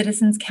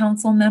Citizens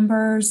Council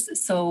members,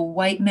 so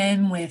white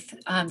men with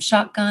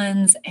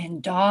shotguns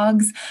and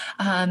dogs.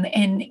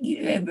 And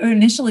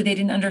initially they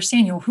didn't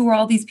understand, who are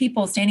all these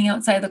people standing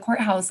outside the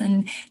courthouse,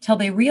 until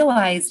they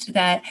realized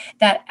that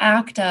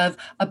act of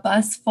a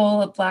bus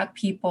full of Black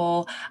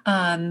people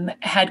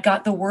had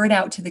got the word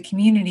out to the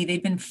community.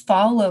 They'd been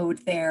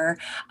followed there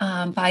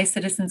by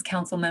Citizens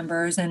Council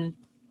members, and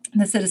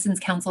the Citizens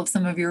Council, if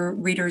some of your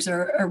readers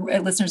or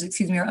listeners,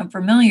 are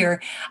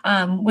unfamiliar,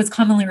 was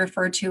commonly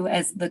referred to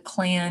as the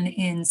Klan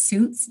in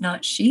suits,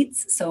 not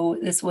sheets. So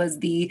this was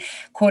the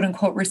quote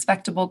unquote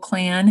respectable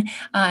Klan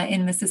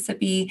in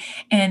Mississippi.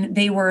 And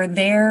they were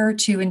there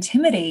to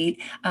intimidate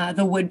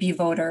the would-be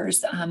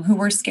voters who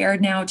were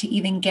scared now to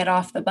even get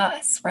off the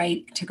bus,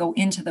 right, to go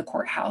into the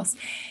courthouse.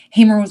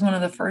 Hamer was one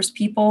of the first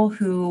people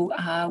who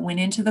went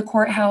into the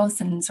courthouse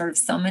and sort of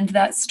summoned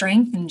that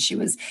strength. And she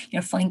was,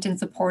 flanked and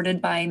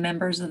supported by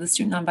members of the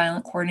Student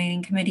Nonviolent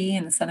Coordinating Committee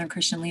and the Southern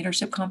Christian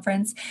Leadership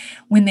Conference.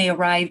 When they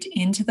arrived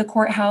into the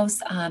courthouse,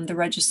 the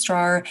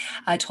registrar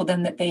told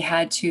them that they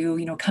had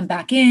to, come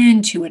back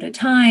in 2 at a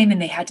time,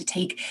 and they had to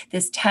take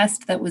this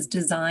test that was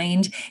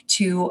designed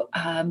to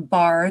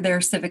bar their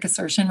civic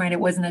assertion, right? It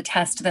wasn't a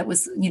test that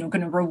was,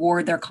 going to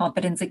reward their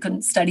competence. They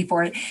couldn't study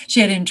for it.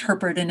 She had to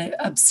interpret an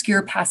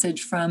obscure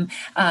passage from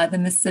the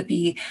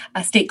Mississippi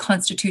state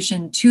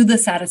constitution to the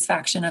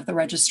satisfaction of the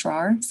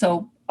registrar.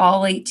 So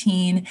all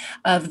 18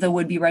 of the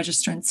would-be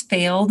registrants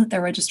failed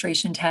their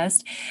registration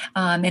test,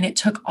 and it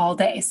took all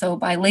day. So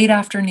by late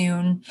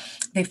afternoon,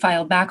 they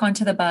filed back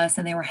onto the bus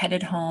and they were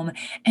headed home,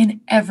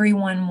 and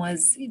everyone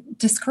was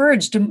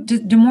discouraged,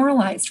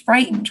 demoralized,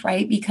 frightened,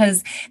 right?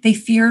 Because they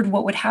feared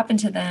what would happen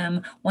to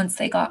them once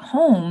they got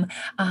home.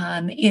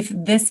 If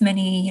this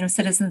many,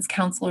 citizens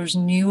councilors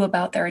knew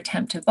about their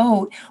attempt to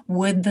vote,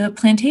 would the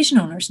plantation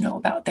owners know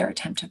about their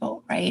attempt to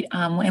vote, right?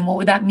 And what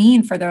would that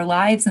mean for their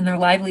lives and their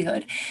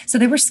livelihood? So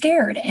they were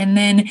scared. And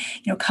then,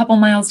 a couple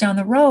miles down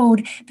the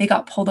road, they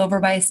got pulled over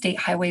by a state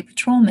highway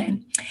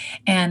patrolman.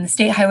 And the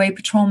state highway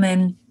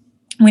patrolman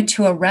went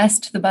to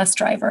arrest the bus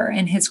driver.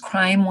 And his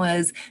crime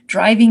was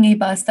driving a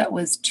bus that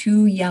was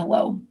too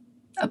yellow,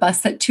 a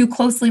bus that too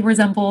closely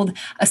resembled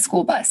a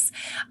school bus.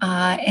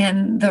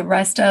 And the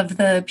rest of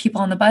the people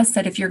on the bus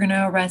said, if you're going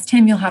to arrest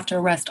him, you'll have to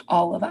arrest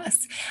all of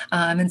us.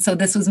 And so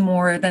this was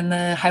more than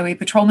the highway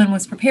patrolman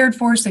was prepared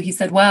for. So he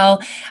said,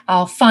 well,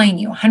 I'll fine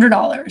you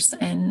 $100.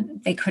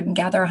 And they couldn't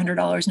gather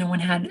 $100. No one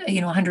had,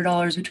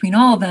 $100 between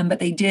all of them, but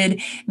they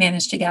did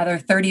manage to gather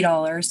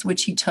 $30,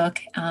 which he took,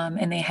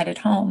 and they headed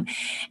home.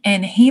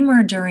 And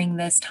Hamer during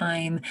this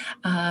time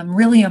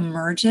really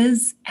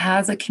emerges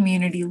as a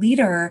community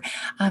leader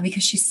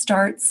because she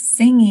starts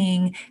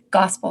singing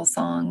gospel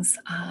songs,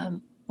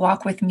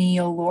 Walk with me,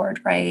 O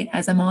Lord, right,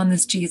 as I'm on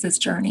this Jesus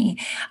journey,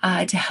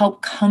 to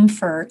help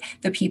comfort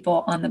the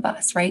people on the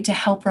bus, right, to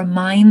help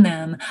remind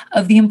them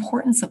of the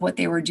importance of what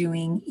they were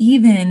doing,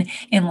 even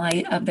in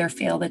light of their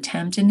failed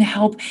attempt, and to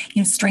help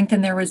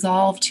strengthen their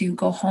resolve to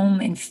go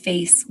home and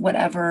face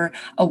whatever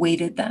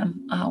awaited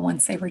them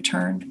once they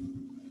returned.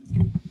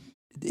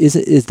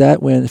 Is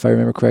that when, if I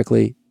remember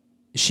correctly,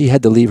 she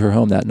had to leave her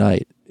home that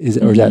night? Is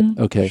that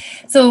okay?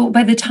 So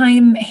by the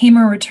time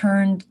Hamer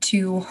returned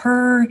to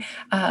her,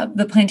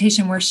 the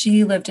plantation where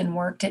she lived and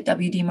worked at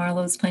W.D.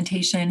 Marlowe's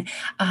plantation,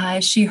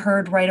 she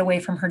heard right away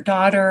from her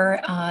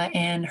daughter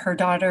and her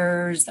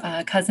daughter's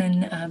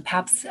cousin,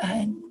 Pap's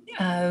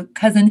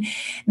cousin,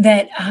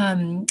 that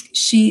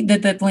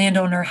the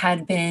landowner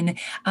had been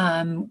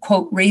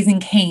quote raising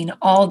Cain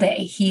all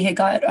day. He had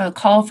got a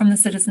call from the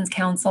Citizens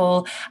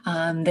Council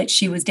that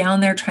she was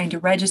down there trying to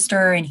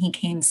register, and he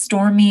came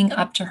storming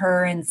up to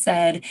her and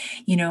said,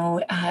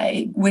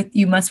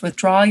 you must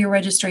withdraw your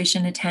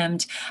registration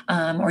attempt,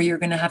 or you're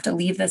going to have to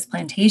leave this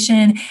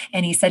plantation.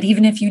 And he said,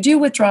 even if you do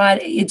withdraw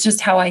it, it's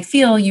just how I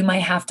feel. You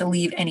might have to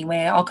leave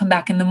anyway. I'll come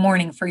back in the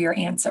morning for your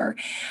answer.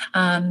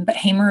 But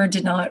Hamer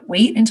did not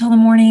wait until the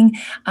morning.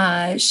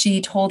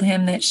 She told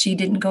him that she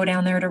didn't go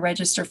down there to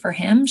register for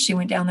him. She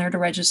went down there to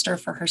register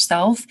for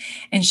herself,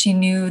 and she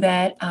knew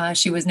that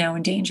she was now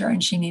in danger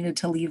and she needed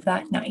to leave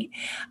that night.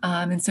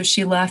 And so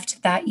she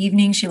left that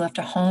evening. She left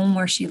a home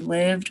where she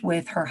lived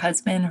with her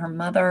husband, her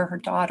mother, her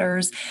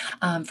daughters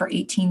for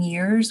 18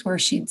 years, where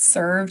she'd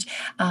served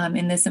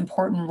in this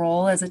important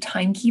role as a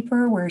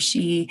timekeeper, where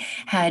she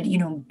had,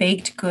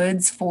 baked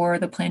goods for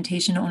the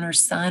plantation owner's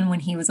son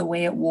when he was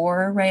away at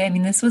war, right? I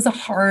mean, this was a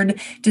hard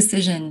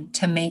decision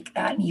to make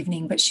that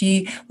evening, but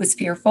she was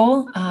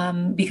fearful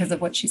because of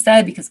what she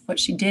said, because of what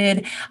she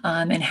did,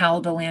 and how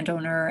the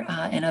landowner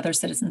and other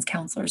citizens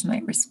counselors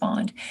might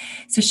respond.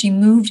 So she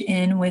moved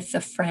in with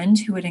a friend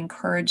who had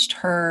encouraged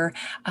her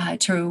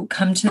to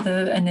come to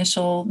the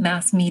initial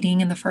mass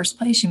meeting in the first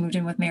place. She moved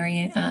in with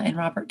Mary and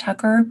Robert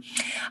Tucker,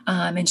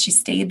 and she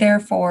stayed there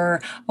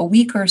for a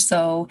week or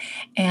so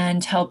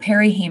until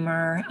Perry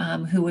Hamer,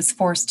 who was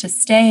forced to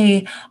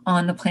stay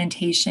on the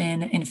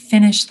plantation and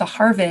finish the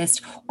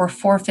harvest or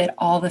forfeit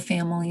all the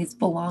family's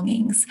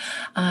belongings.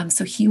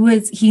 So he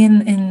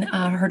and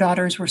her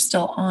daughters were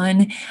still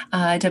on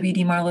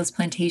W.D. Marlowe's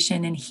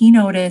plantation, and he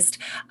noticed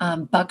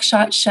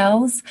buckshot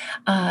shells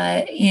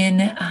in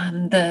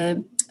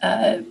the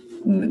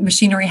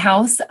machinery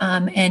house,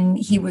 and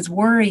he was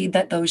worried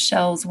that those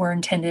shells were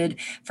intended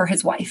for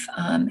his wife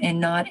and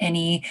not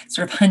any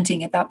sort of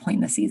hunting at that point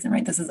in the season,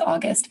 right? This is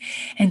August.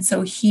 And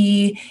so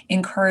he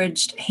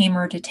encouraged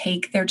Hamer to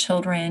take their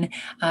children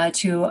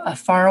to a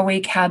faraway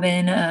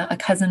cabin. A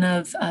cousin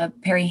of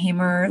Perry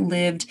Hamer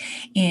lived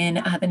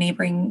in the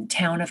neighboring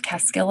town of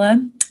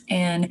Cascilla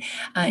and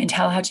in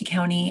Tallahatchie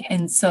County.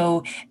 And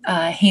so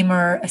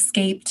Hamer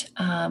escaped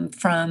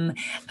from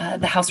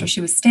the house where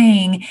she was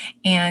staying.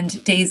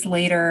 And days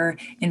later,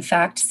 in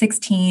fact,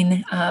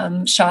 16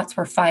 shots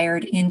were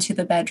fired into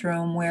the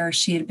bedroom where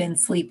she had been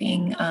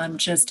sleeping,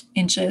 just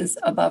inches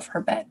above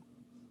her bed.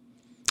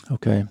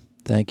 Okay,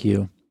 thank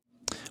you.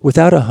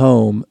 Without a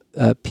home,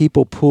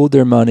 people pooled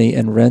their money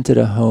and rented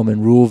a home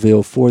in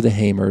Ruleville for the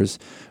Hamers,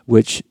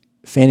 which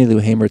Fannie Lou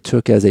Hamer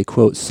took as a,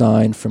 quote,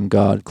 sign from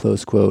God,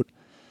 close quote,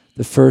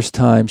 the first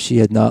time she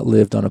had not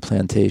lived on a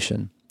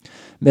plantation.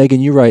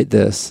 Megan, you write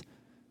this,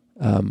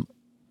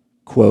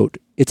 quote,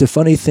 "It's a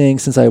funny thing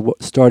since I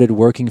started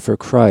working for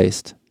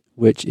Christ,"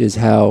 which is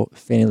how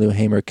Fannie Lou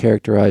Hamer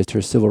characterized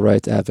her civil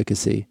rights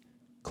advocacy,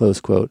 close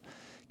quote.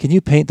 Can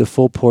you paint the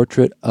full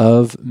portrait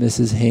of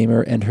Mrs.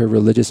 Hamer and her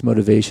religious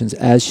motivations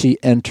as she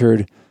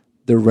entered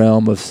the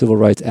realm of civil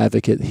rights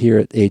advocate here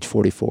at age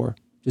 44?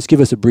 Just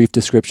give us a brief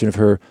description of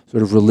her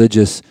sort of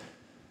religious,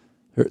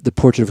 the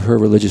portrait of her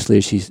religiously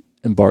as she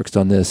embarks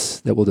on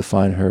this that will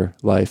define her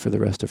life for the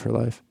rest of her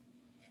life.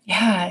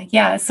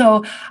 Yeah.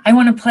 So I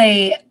want to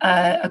play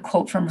a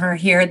quote from her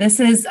here. This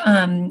is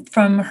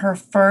from her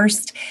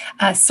first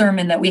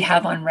sermon that we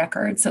have on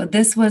record. So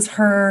this was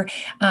her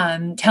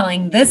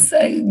telling this,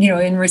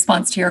 in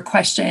response to your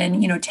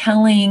question,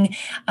 telling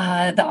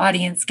the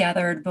audience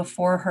gathered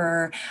before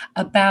her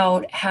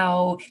about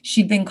how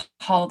she'd been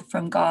called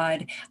from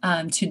God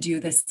to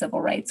do this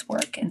civil rights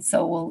work. And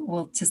so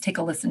we'll just take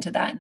a listen to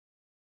that.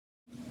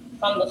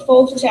 From the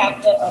 4th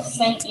chapter of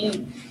St.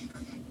 Luke,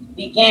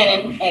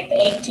 beginning at the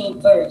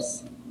 18th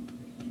verse.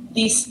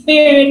 The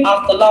Spirit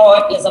of the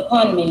Lord is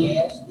upon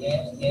me,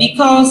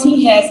 because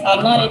he has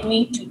anointed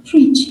me to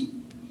preach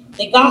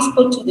the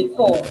gospel to the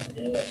poor.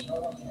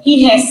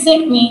 He has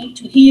sent me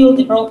to heal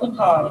the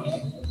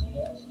brokenhearted,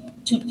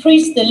 to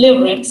preach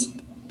deliverance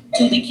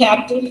to the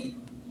captive,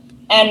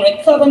 and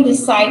recover the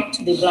sight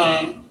to the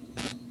blind,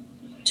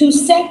 to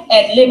set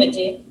at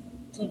liberty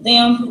to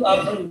them who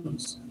are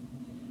bruised,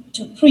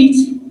 to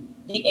preach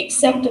the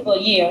acceptable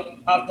year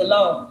of the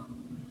Lord.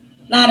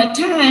 Now the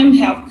time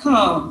have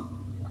come.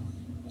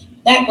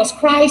 That was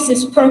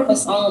Christ's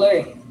purpose on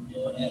earth.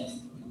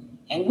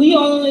 And we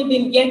only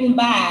been getting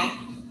by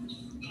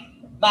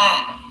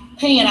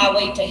paying our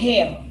way to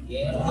hell.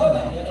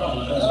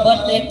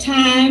 But the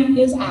time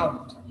is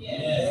out.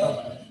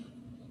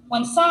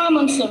 When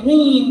Simon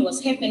Cyrene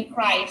was helping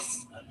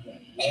Christ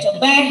to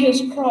bear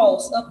his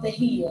cross up the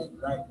hill,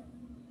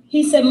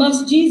 he said,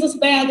 "Must Jesus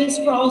bear this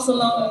cross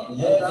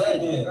alone?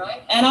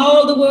 And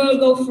all the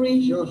world go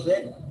free?"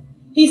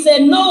 He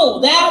said, "No,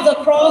 there's a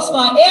cross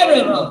for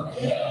everyone.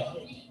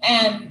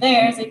 And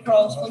there's a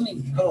cross for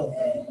me."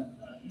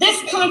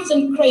 This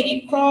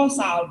consecrated cross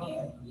I'll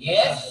bear.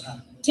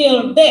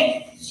 Till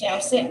death shall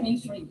set me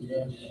free.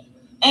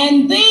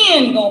 And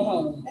then go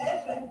home,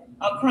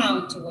 a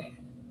crown to wear.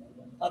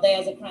 For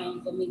there's a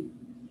crown for me.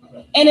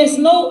 And it's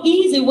no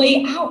easy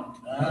way out.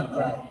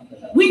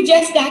 We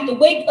just got to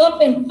wake up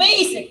and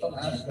face it,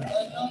 folks.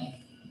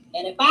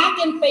 And if I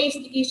can face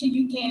the issue,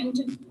 you can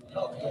too.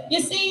 You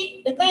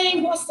see, the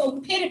thing was so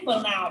pitiful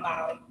now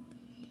about it.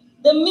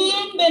 The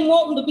men been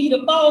wanting to be the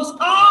boss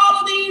all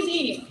of these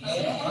years.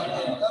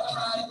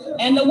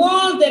 And the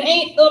ones that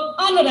ain't up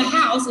under the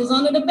house is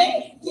under the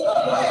bed.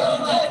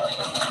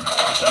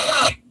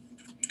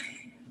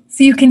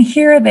 So you can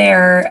hear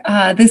there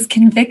this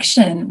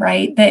conviction,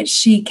 right, that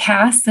she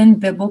casts in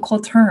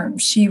biblical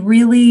terms. She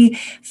really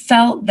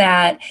felt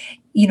that,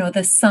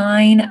 the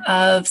sign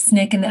of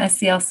SNCC and the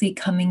SCLC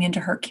coming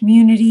into her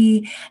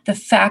community, the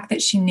fact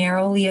that she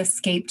narrowly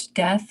escaped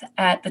death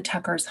at the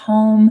Tucker's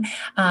home,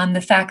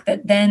 the fact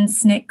that then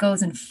SNCC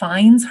goes and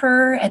finds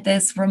her at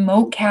this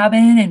remote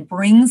cabin and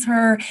brings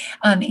her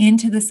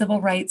into the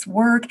civil rights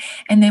work.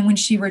 And then when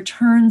she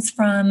returns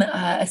from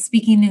a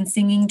speaking and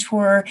singing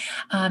tour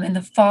in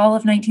the fall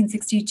of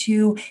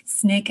 1962,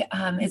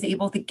 SNCC is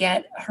able to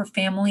get her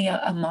family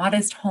a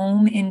modest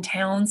home in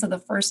town. So the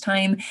first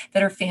time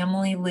that her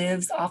family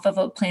lives off of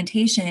a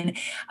plantation,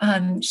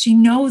 she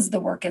knows the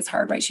work is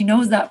hard, right? She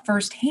knows that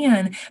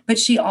firsthand, but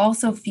she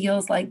also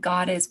feels like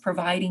God is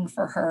providing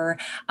for her.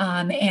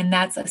 And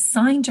that's a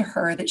sign to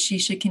her that she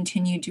should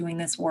continue doing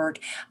this work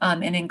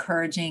and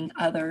encouraging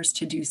others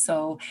to do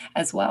so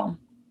as well.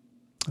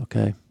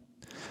 Okay.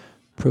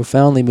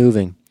 Profoundly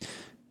moving.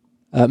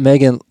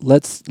 Megan,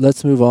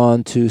 let's move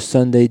on to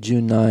Sunday,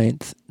 June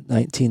 9th,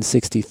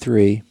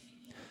 1963,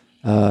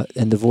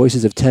 and the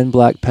voices of 10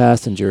 black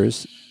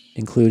passengers,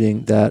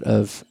 including that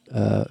of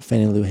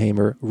Fannie Lou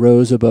Hamer,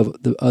 rose above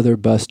the other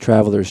bus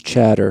travelers'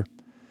 chatter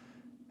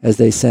as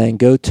they sang,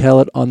 "Go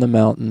tell it on the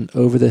mountain,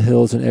 over the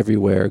hills and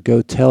everywhere.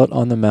 Go tell it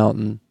on the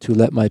mountain to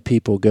let my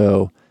people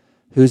go.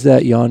 Who's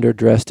that yonder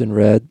dressed in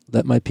red?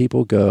 Let my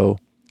people go.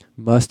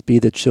 Must be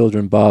the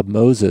children Bob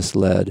Moses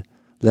led.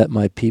 Let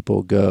my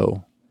people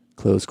go.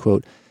 Close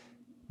quote.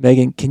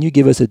 Megan, can you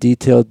give us a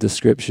detailed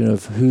description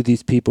of who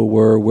these people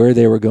were, where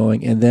they were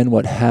going, and then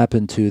what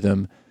happened to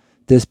them,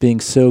 this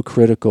being so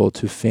critical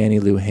to Fannie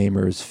Lou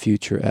Hamer's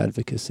future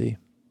advocacy?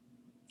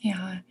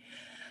 Yeah.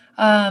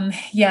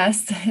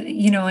 Yes,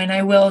 and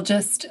I will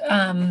just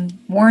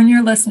warn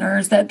your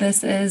listeners that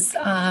this is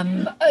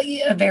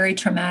a very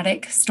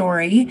traumatic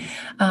story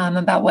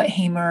about what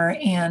Hamer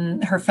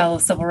and her fellow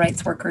civil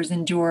rights workers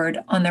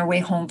endured on their way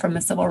home from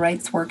a civil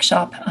rights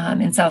workshop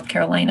in South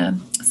Carolina.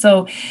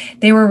 So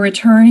they were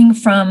returning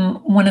from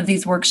one of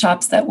these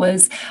workshops that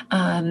was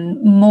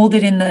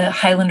molded in the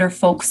Highlander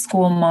folk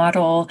school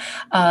model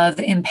of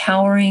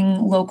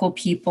empowering local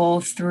people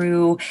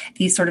through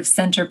these sort of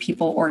center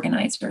people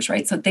organizers,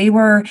 right? So they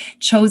were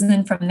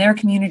chosen from their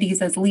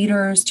communities as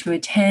leaders to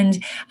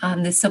attend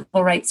the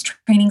civil rights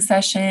training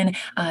session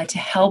to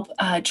help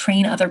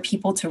train other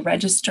people to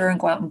register and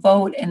go out and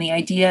vote. And the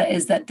idea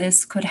is that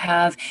this could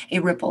have a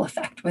ripple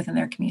effect within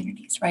their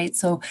communities, right?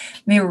 So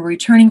they were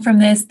returning from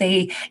this.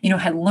 They,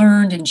 had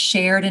learned and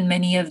shared in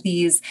many of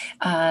these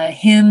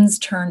hymns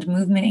turned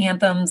movement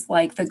anthems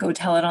like the Go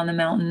Tell It on the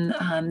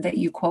Mountain that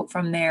you quote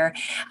from there.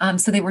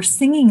 So they were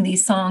singing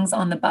these songs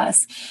on the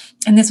bus.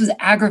 And this was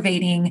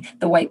aggravating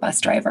the white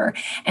bus driver.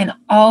 And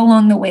all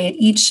along the way, at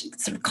each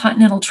sort of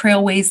Continental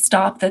Trailways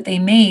stop that they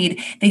made,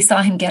 they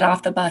saw him get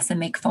off the bus and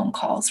make phone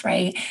calls,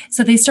 right?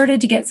 So they started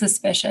to get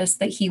suspicious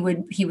that he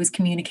was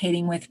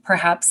communicating with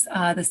perhaps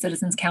the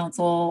Citizens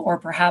Council or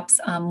perhaps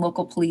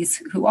local police,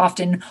 who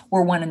often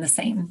were one and the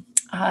same.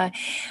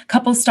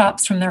 Couple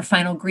stops from their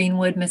final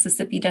Greenwood,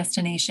 Mississippi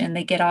destination.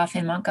 They get off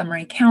in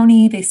Montgomery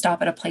County. They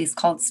stop at a place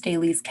called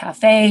Staley's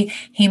Cafe.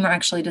 Hamer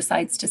actually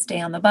decides to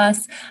stay on the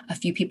bus. A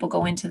few people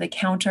go into the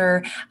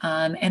counter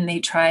and they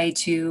try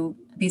to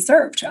be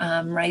served,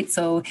 right?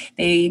 So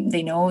they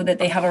know that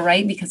they have a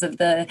right because of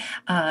the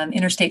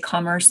Interstate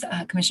Commerce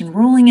Commission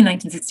ruling in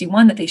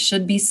 1961 that they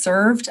should be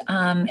served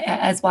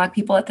as Black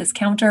people at this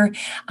counter,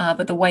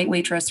 but the white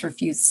waitress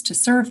refused to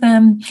serve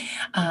them.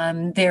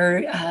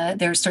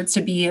 There starts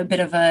to be a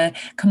bit of a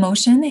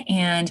commotion,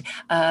 and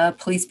a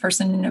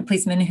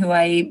policeman who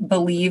I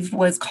believe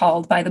was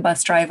called by the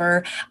bus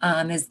driver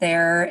is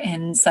there,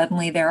 and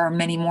suddenly there are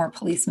many more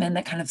policemen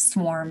that kind of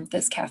swarm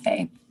this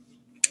cafe.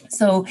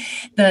 So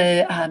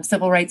the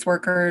civil rights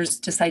workers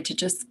decide to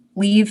just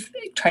leave,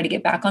 try to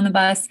get back on the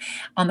bus.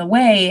 On the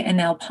way,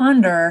 Annelle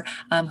Ponder,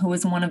 who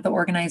was one of the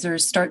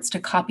organizers, starts to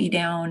copy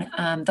down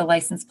the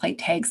license plate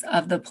tags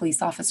of the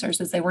police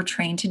officers as they were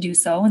trained to do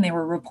so, and they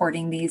were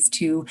reporting these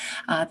to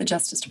the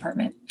Justice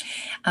Department.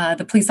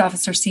 The police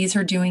officer sees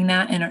her doing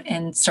that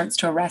and starts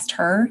to arrest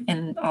her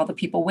and all the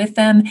people with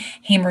them.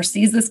 Hamer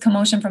sees this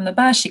commotion from the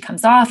bus. She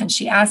comes off and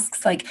she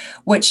asks, like,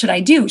 what should I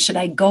do? Should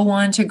I go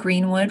on to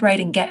Greenwood, right,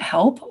 and get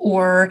help?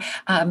 Or,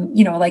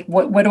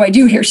 what do I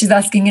do here? She's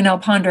asking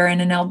Annelle Ponder, and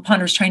Annelle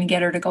Ponder's trying to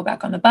get her to go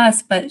back on the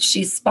bus, but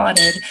she's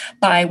spotted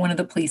by one of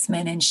the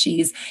policemen, and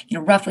she's,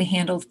 roughly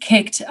handled,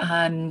 kicked,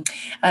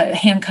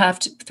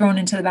 handcuffed, thrown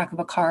into the back of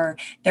a car.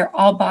 They're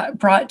all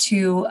brought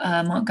to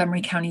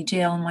Montgomery County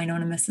Jail in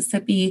Winona,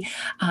 Mississippi.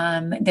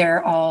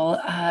 They're all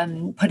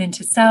put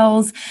into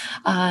cells.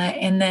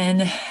 And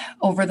then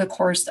over the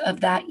course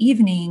of that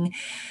evening,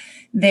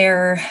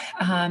 they're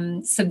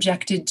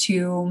subjected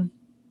to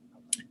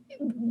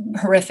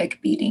horrific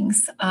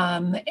beatings,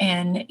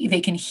 and they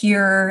can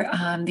hear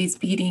these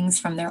beatings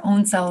from their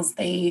own cells.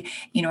 They,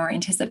 are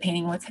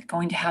anticipating what's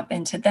going to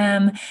happen to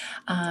them.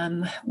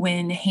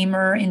 When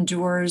Hamer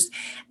endures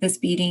this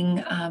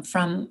beating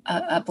from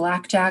a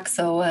blackjack,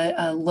 so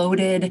a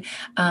loaded,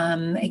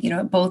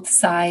 both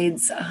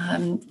sides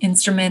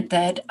instrument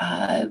that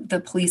the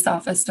police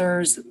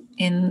officers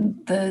in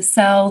the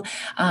cell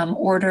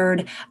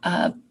ordered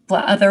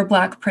other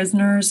Black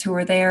prisoners who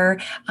were there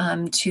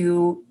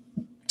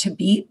to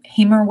beat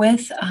Hamer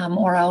with,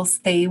 or else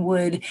they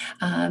would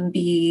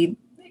be,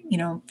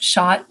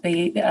 shot.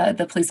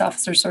 The police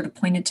officers sort of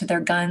pointed to their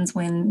guns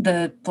when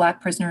the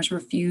Black prisoners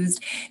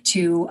refused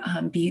to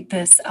beat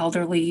this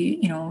elderly,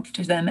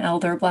 to them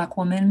elder Black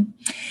woman.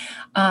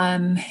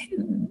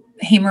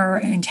 Hamer,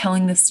 in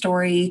telling this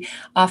story,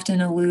 often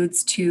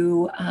alludes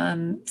to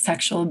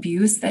sexual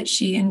abuse that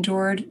she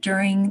endured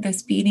during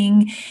this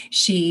beating.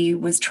 She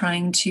was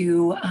trying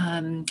to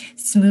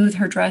smooth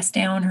her dress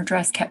down. Her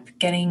dress kept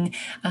getting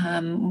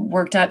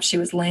worked up. She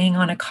was laying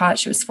on a cot.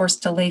 She was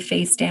forced to lay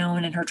face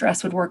down, and her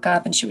dress would work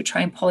up, and she would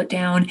try and pull it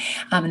down.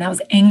 And that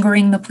was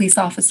angering the police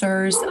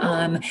officers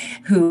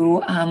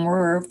who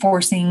were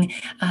forcing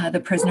the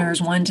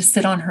prisoners, one, to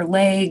sit on her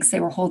legs. They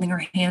were holding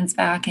her hands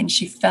back, and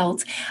she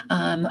felt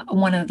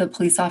one of the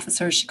police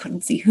officers, she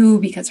couldn't see who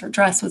because her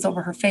dress was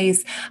over her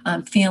face,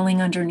 feeling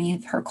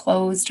underneath her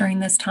clothes during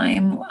this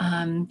time.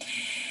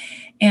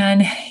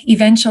 And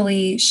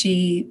eventually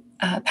she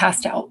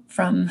passed out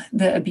from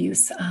the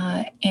abuse.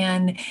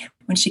 And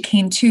when she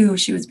came to,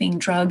 she was being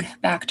drugged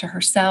back to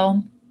her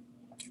cell.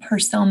 Her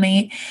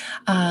cellmate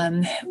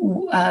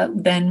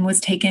then was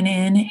taken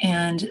in,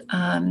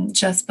 and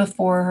just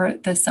before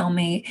the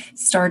cellmate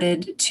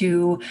started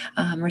to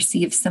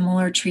receive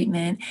similar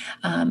treatment,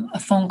 a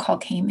phone call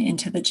came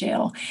into the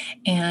jail.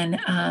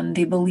 And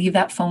they believe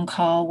that phone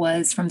call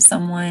was from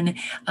someone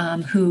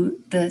who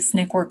the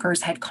SNCC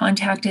workers had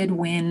contacted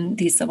when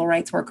these civil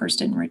rights workers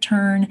didn't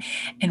return.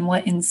 And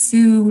what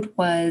ensued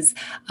was,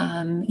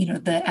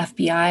 the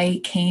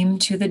FBI came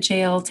to the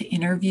jail to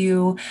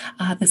interview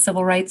the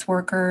civil rights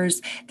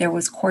workers. There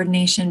was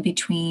coordination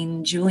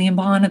between Julian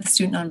Bond of the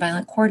Student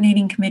Nonviolent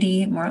Coordinating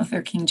Committee, Martin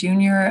Luther King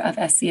Jr. of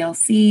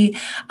SCLC,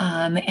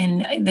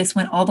 and this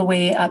went all the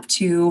way up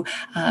to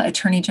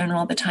Attorney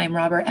General at the time,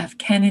 Robert F.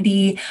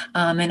 Kennedy,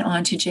 and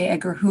on to J.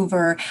 Edgar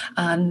Hoover.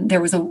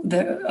 There was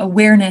the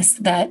awareness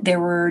that there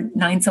were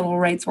 9 civil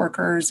rights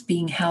workers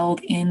being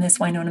held in this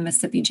Winona,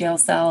 Mississippi jail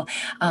cell,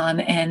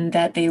 and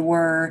that they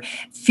were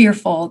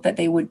fearful that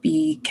they would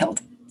be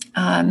killed.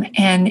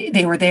 And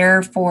they were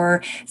there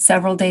for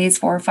several days,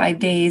 4 or 5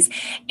 days.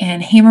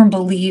 And Hamer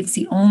believes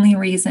the only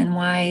reason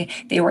why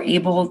they were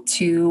able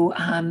to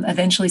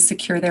eventually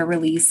secure their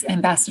release,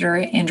 Ambassador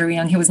Andrew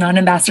Young, he was not an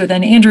ambassador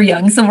then, Andrew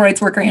Young, civil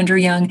rights worker Andrew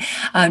Young,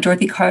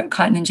 Dorothy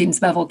Cotton and James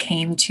Bevel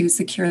came to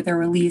secure their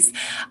release.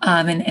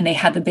 And they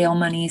had the bail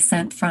money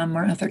sent from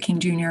Martin Luther King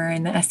Jr.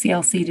 and the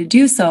SCLC to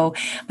do so.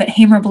 But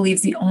Hamer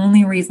believes the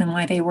only reason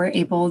why they were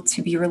able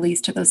to be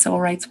released to those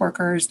civil rights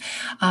workers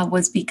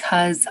was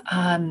because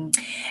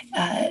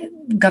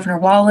Governor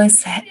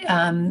Wallace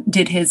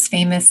did his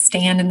famous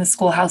stand in the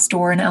schoolhouse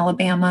door in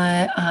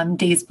Alabama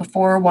days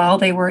before while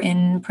they were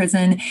in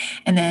prison.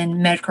 And then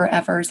Medgar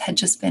Evers had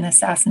just been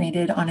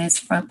assassinated on his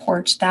front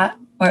porch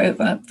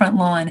front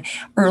lawn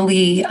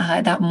early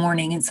that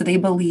morning. And so they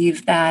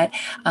believe that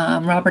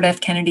Robert F.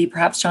 Kennedy,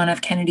 perhaps John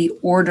F. Kennedy,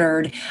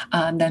 ordered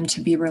them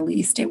to be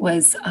released. It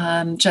was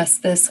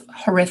just this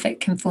horrific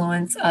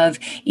confluence of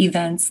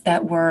events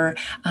that were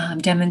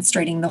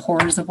demonstrating the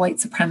horrors of white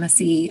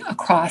supremacy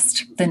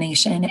across the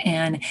nation.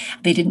 And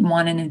they didn't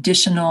want an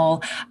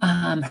additional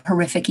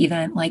horrific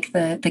event like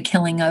the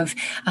killing of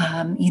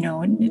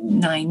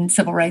 9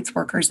 civil rights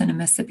workers in a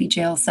Mississippi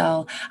jail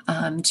cell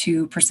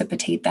to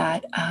precipitate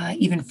that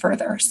even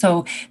further.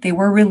 So they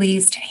were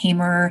released.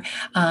 Hamer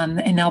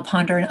and Nell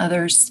Ponder and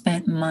others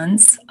spent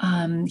months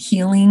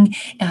healing,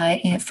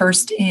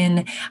 first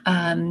in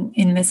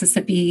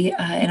Mississippi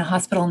in a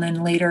hospital, and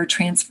then later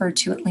transferred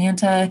to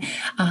Atlanta.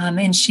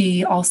 And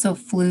she also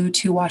flew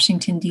to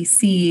Washington,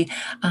 D.C.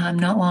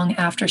 Not long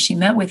after she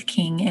met with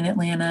King in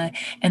Atlanta,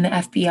 and the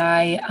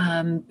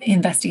FBI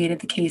investigated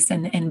the case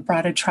and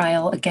brought a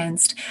trial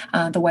against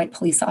the white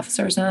police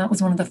officers. And that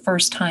was one of the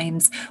first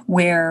times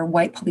where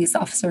white police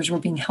officers were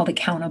being held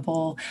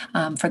accountable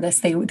for this.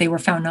 They were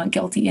found not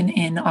guilty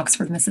in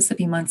Oxford,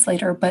 Mississippi months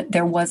later, but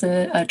there was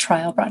a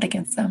trial brought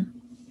against them.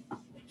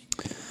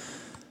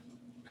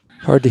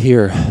 Hard to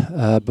hear.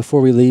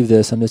 Before we leave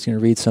this, I'm just going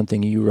to read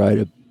something you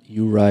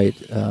write,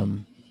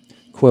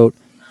 quote,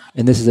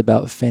 and this is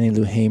about Fannie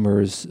Lou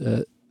Hamer's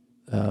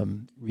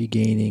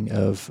regaining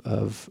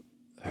of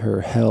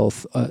her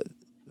health.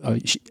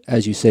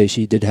 As you say,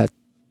 she did have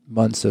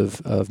months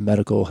of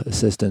medical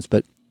assistance,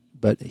 but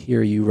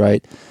here you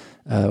write,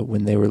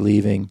 when they were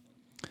leaving,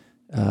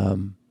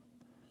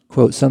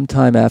 quote,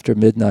 sometime after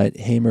midnight,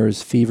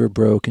 Hamer's fever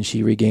broke and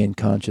she regained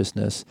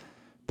consciousness.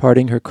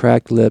 Parting her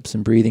cracked lips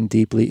and breathing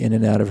deeply in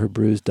and out of her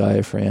bruised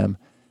diaphragm,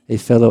 a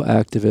fellow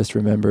activist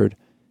remembered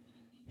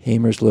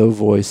Hamer's low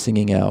voice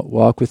singing out,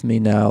 "Walk with me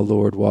now,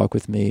 Lord, walk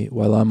with me,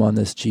 while I'm on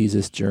this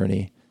Jesus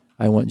journey.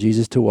 I want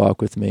Jesus to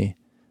walk with me.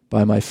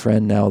 By my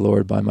friend now,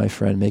 Lord, by my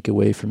friend, make a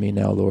way for me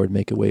now, Lord,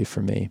 make a way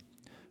for me.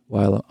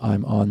 While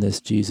I'm on this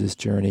Jesus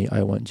journey,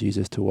 I want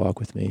Jesus to walk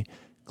with me,"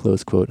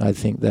 close quote. And I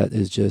think that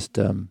is just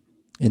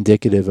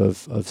indicative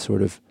of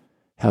sort of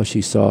how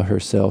she saw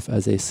herself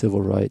as a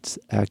civil rights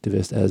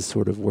activist, as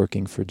sort of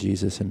working for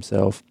Jesus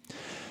himself.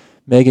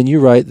 Megan,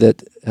 you write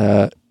that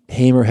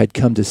Hamer had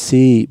come to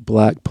see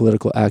black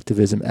political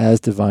activism as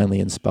divinely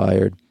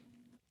inspired.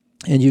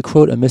 And you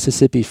quote a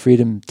Mississippi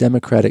Freedom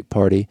Democratic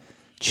Party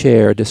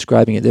chair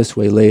describing it this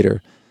way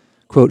later.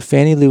 Quote,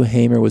 Fannie Lou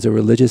Hamer was a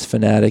religious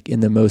fanatic in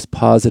the most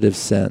positive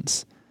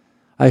sense.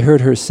 I heard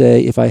her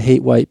say, if I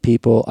hate white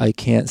people, I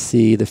can't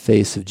see the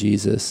face of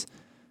Jesus.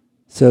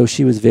 So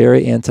she was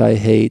very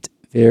anti-hate,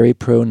 very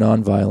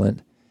pro-nonviolent,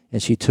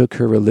 and she took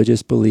her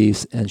religious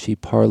beliefs and she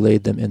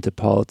parlayed them into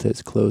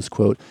politics, close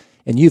quote.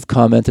 And you've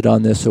commented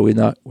on this, so we're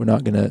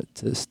not going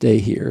to stay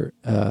here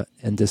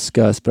and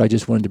discuss, but I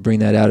just wanted to bring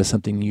that out as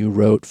something you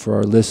wrote for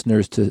our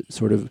listeners to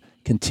sort of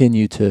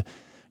continue to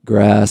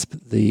grasp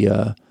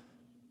the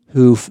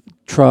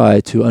try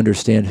to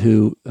understand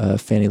who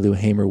Fannie Lou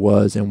Hamer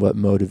was and what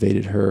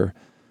motivated her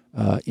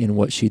in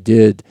what she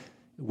did,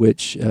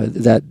 which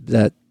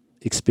that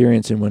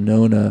experience in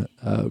Winona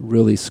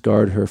really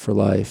scarred her for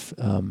life,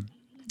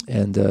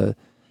 and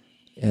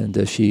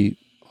she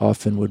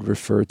often would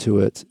refer to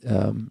it,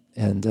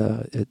 and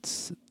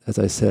it's, as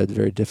I said,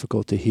 very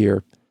difficult to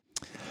hear.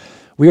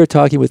 We are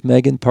talking with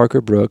Megan Parker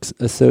Brooks,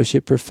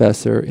 Associate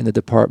Professor in the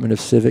Department of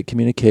Civic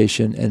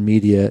Communication and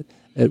Media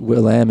at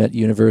Willamette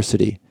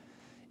University,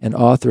 and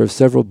author of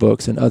several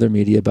books and other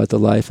media about the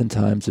life and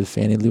times of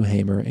Fannie Lou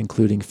Hamer,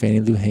 including Fannie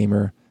Lou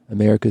Hamer,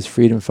 America's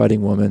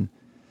Freedom-Fighting Woman,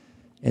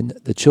 and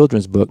the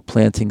children's book,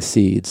 Planting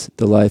Seeds,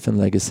 The Life and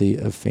Legacy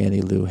of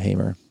Fannie Lou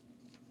Hamer.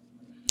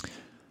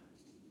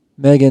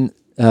 Megan,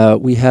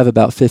 we have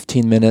about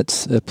 15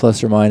 minutes,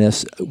 plus or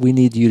minus. We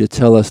need you to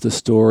tell us the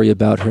story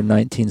about her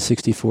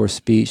 1964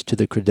 speech to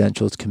the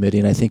Credentials Committee,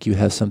 and I think you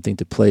have something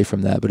to play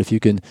from that. But if you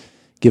can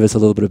give us a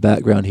little bit of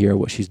background here,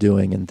 what she's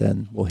doing, and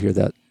then we'll hear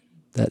that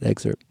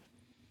excerpt.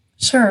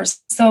 Sure.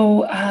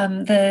 So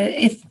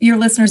if your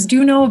listeners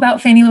do know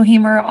about Fannie Lou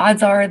Hamer,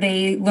 odds are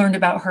they learned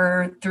about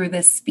her through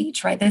this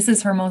speech, right? This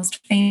is her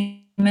most famous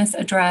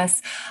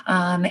address.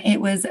 It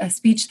was a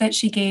speech that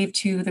she gave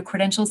to the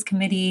Credentials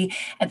Committee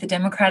at the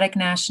Democratic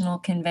National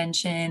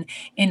Convention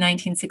in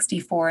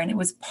 1964. And it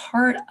was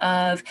part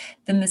of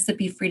the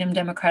Mississippi Freedom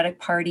Democratic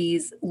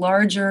Party's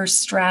larger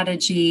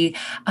strategy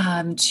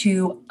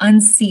to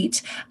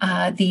unseat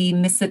the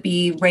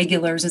Mississippi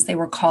regulars, as they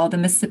were called, the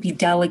Mississippi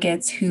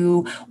delegates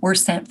who were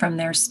sent from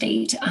their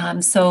state.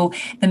 So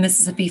the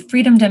Mississippi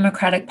Freedom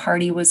Democratic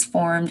Party was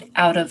formed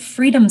out of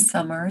Freedom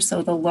Summer,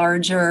 so the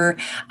larger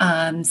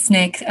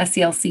SNCC,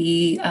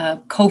 SCLC,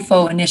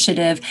 COFO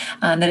initiative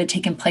that had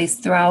taken place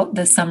throughout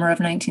the summer of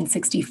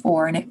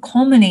 1964. And it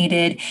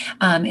culminated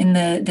in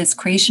this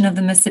creation of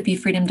the Mississippi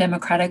Freedom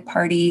Democratic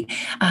Party.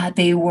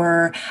 They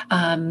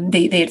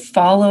had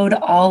followed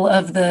all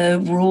of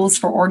the rules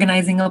for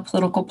organizing a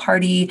political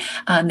party.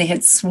 They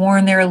had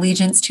sworn their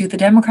allegiance to the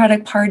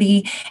Democratic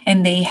Party,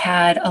 and they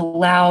had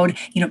allowed,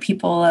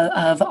 people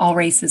of all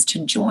races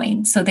to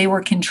join. So they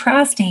were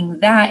contrasting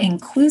that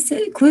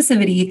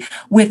inclusivity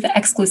with the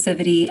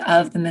exclusivity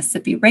of the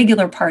Mississippi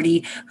Regular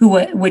Party,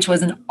 which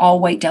was an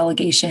all-white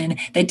delegation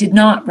that did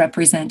not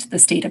represent the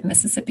state of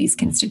Mississippi's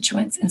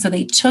constituents. And so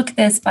they took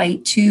this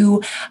fight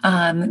to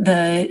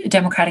the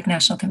Democratic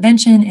National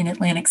Convention in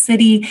Atlantic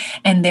City,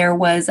 and there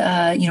was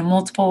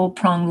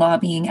multiple-pronged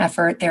lobbying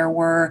effort. It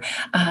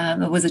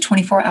was a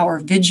 24-hour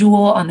vigil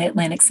on the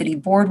Atlantic City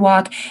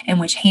boardwalk in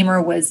which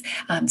Hamer was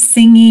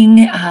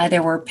singing.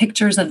 There were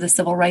pictures of the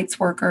civil rights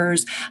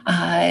workers,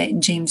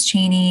 James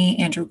Chaney,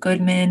 Andrew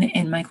Goodman,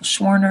 and Michael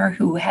Schwerner,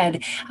 who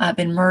had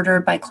been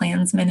murdered by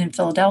Klansmen in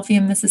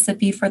Philadelphia,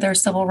 Mississippi for their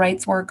civil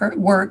rights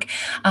work.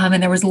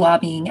 And there was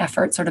lobbying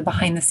effort sort of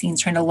behind the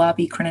scenes trying to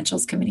lobby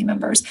Credentials Committee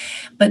members.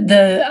 But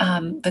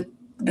the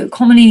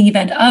culminating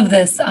event of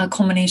this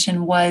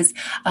culmination was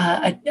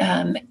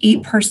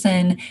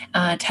 8-person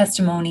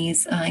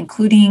testimonies,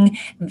 including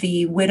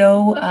the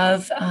widow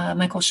of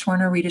Michael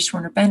Schwerner, Rita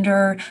Schwerner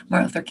Bender,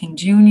 Martin Luther King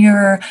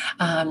Jr.,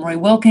 Roy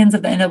Wilkins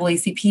of the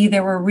NAACP.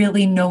 There were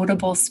really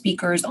notable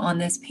speakers on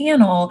this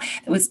panel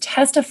that was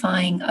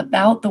testifying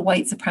about the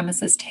white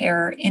supremacist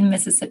terror in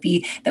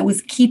Mississippi that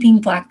was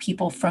keeping Black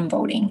people from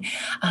voting.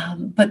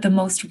 But the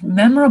most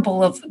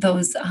memorable of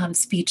those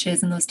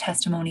speeches and those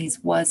testimonies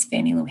was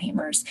Fannie Lou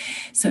Hamer's.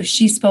 So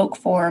she spoke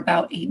for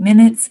about 8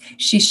 minutes.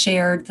 She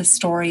shared the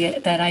story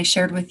that I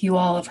shared with you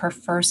all of her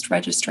first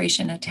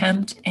registration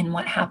attempt and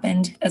what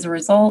happened as a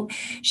result.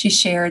 She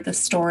shared the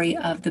story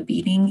of the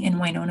beating in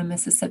Winona,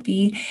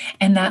 Mississippi,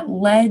 and that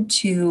led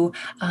to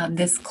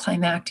this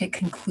climactic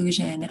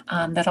conclusion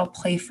that I'll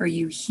play for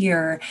you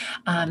here.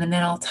 And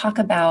then I'll talk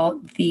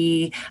about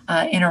the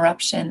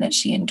interruption that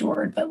she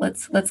endured. But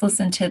let's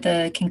listen to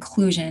the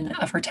conclusion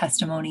of her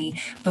testimony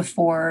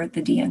before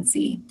the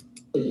DNC.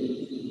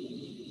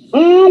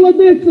 All of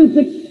this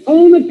is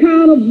on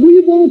account of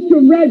we want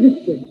to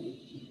register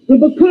to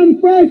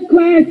become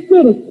first-class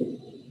citizens.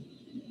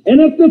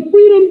 And if the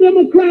Freedom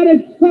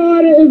Democratic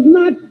Party is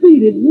not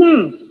seated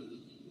now,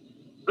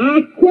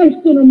 I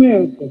question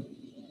America.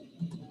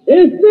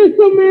 Is this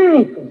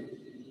America,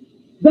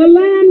 the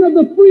land of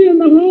the free and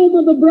the home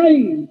of the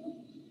brave,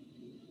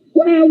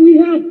 where we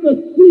have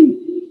to sleep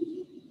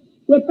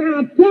with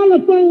our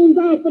telephones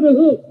off of the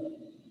hook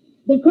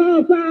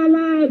because our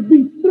lives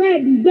be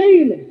threatened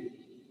daily?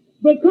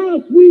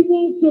 Because we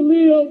want to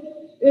live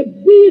as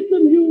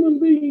decent human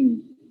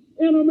beings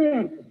in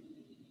America.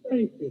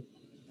 Thank you.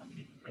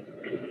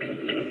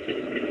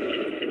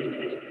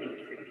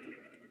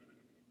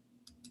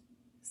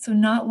 So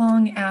not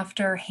long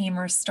after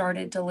Hamer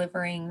started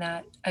delivering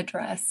that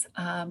address,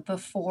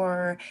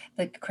 before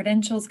the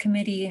Credentials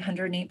Committee,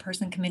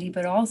 108-person committee,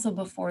 but also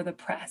before the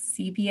press,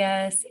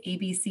 CBS,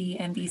 ABC,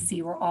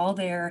 NBC were all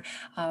there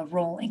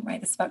rolling,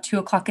 right? It's about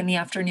 2:00 in the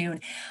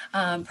afternoon.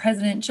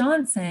 President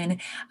Johnson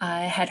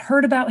had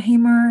heard about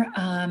Hamer.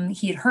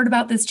 He had heard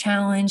about this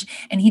challenge,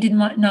 and he did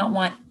not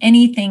want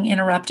anything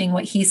interrupting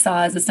what he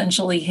saw as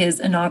essentially his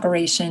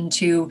inauguration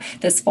to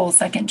this full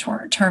second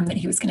term that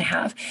he was going to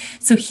have.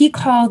 So he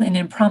called called an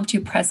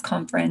impromptu press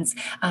conference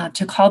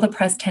to call the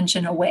press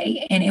tension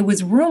away. And it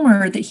was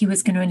rumored that he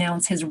was going to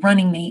announce his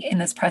running mate in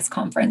this press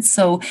conference.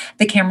 So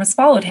the cameras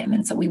followed him.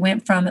 And so we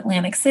went from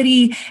Atlantic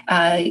City,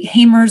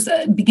 Hamer's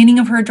beginning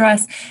of her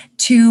address,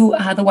 to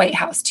the White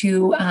House,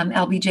 to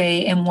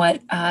LBJ, and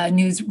what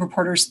news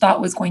reporters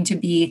thought was going to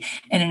be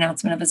an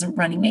announcement of his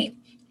running mate.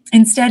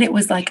 Instead, it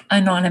was like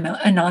a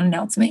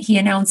non-announcement. He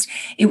announced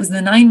it was the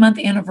 9-month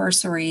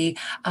anniversary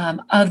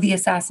of the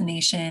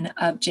assassination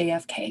of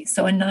JFK.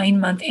 So a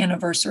 9-month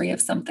anniversary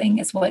of something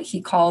is what he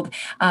called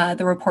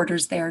the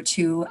reporters there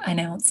to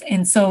announce.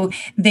 And so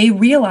they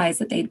realized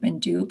that they'd been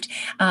duped,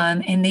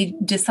 and they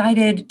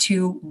decided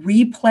to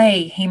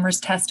replay Hamer's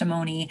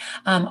testimony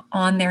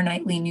on their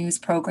nightly news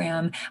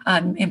program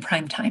in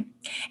prime time.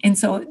 And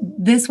so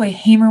this way,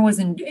 Hamer was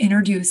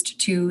introduced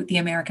to the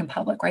American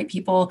public, right?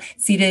 People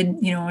seated,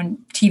 on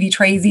TV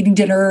trays, eating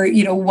dinner,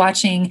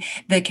 watching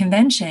the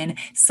convention,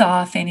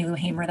 saw Fannie Lou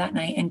Hamer that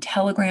night, and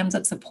telegrams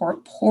of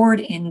support poured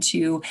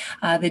into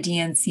the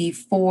DNC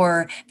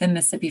for the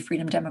Mississippi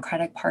Freedom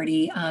Democratic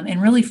Party,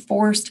 and really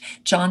forced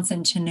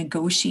Johnson to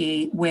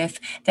negotiate with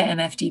the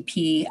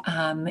MFDP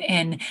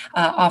and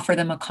offer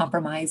them a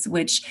compromise,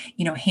 which,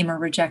 Hamer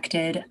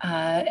rejected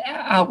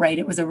outright.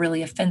 It was a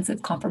really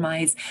offensive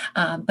compromise.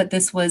 But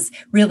this was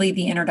really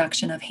the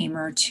introduction of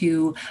Hamer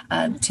to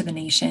the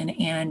nation,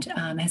 and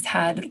has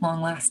had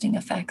long-lasting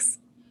effects.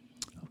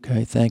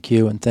 Okay, thank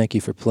you, and thank you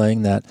for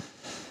playing that.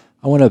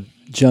 I want to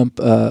jump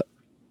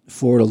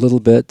forward a little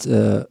bit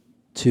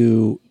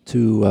to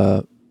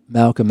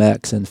Malcolm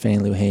X and Fannie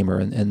Lou Hamer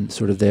and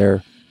sort of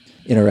their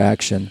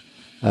interaction.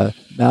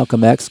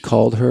 Malcolm X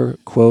called her,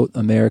 quote,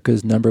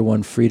 America's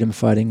 #1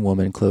 freedom-fighting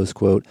woman, close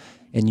quote,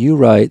 and you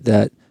write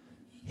that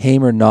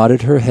Hamer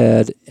nodded her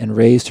head and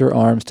raised her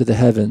arms to the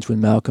heavens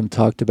when Malcolm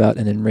talked about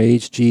an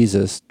enraged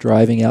Jesus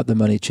driving out the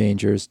money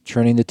changers,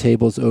 turning the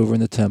tables over in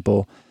the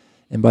temple,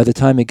 and by the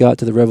time he got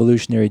to the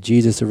revolutionary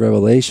Jesus of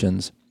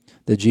Revelations,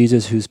 the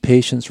Jesus whose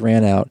patience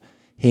ran out,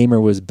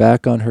 Hamer was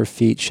back on her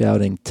feet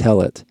shouting,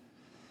 "Tell it,"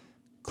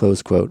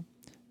 close quote.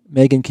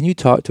 Megan, can you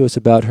talk to us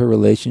about her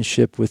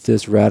relationship with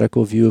this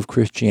radical view of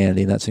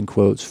Christianity, and that's in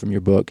quotes from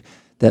your book,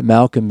 that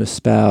Malcolm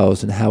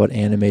espoused and how it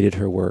animated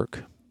her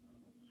work?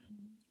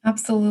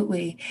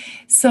 Absolutely.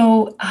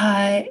 So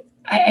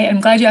I'm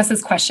glad you asked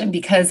this question,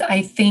 because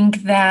I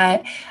think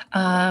that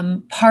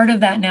part of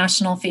that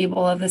national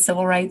fable of the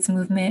civil rights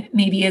movement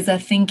maybe is a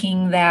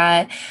thinking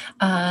that,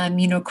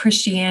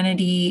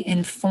 Christianity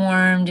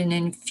informed and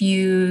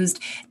infused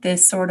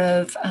this sort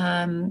of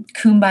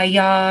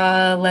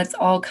kumbaya, let's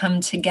all come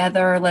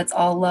together, let's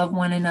all love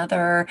one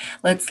another,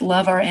 let's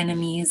love our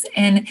enemies.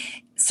 And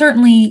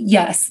certainly,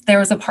 yes, there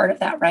was a part of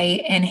that,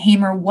 right? And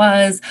Hamer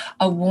was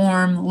a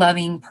warm,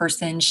 loving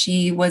person.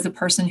 She was a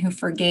person who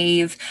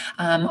forgave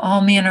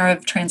all manner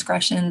of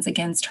transgressions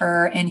against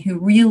her, and who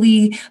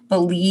really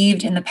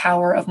believed in the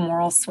power of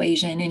moral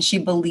suasion. And she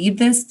believed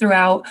this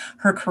throughout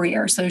her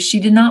career. So she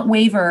did not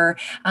waver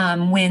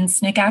when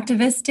SNCC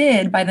activists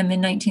did by the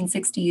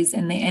mid-1960s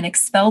and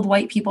expelled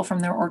white people from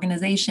their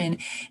organization.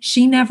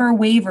 She never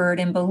wavered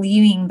in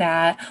believing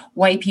that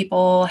white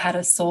people had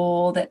a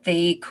soul, that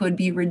they could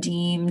be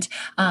redeemed.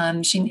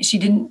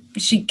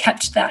 She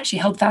kept that, she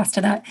held fast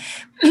to that.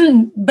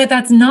 But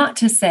that's not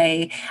to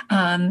say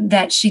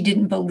that she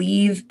didn't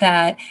believe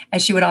that,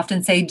 as she would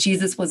often say,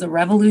 Jesus was a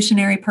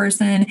revolutionary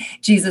person.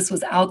 Jesus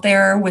was out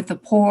there with the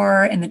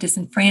poor and the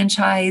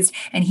disenfranchised,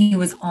 and he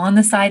was on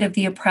the side of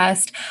the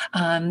oppressed.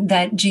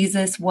 That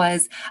Jesus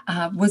was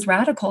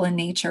radical in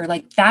nature.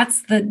 Like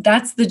that's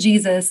the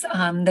Jesus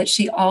that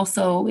she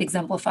also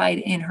exemplified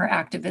in her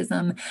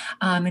activism.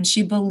 And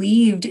she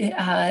believed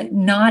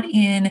not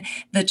in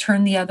the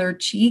turn the other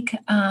cheek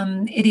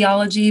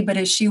ideology, but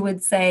as she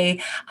would say,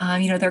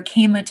 there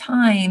came a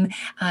time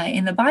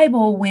in the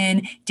Bible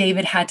when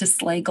David had to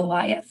slay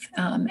Goliath.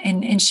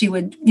 And she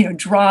would,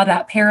 draw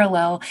that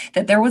parallel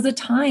that there was a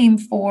time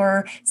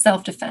for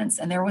self-defense,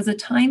 and there was a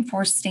time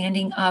for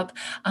standing up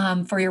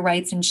for your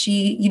rights. And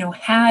she,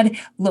 had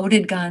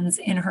loaded guns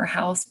in her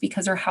house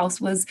because her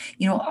house was,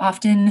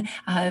 often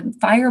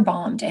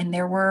firebombed, and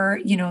there were,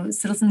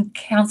 citizen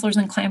counselors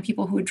and Klan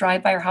people who would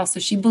drive by her house. So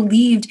she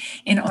believed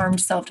in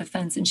armed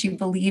self-defense, and she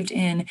believed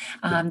in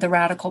the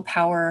radical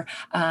power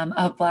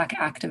of Black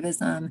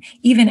activism,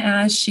 even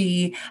as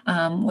she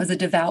was a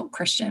devout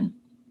Christian.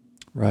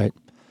 Right.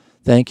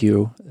 Thank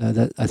you. I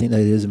think that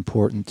is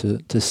important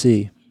to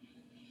see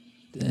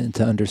and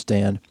to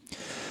understand.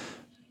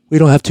 We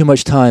don't have too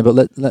much time,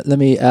 but let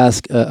me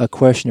ask a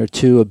question or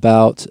two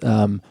about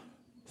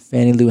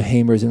Fannie Lou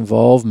Hamer's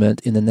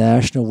involvement in the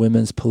National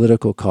Women's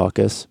Political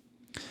Caucus,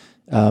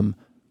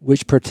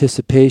 which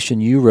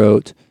participation you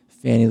wrote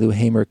Fannie Lou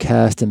Hamer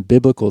cast in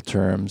biblical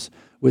terms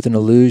with an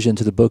allusion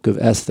to the book of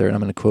Esther. And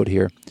I'm going to quote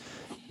here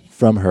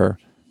from her,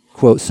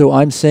 quote, "So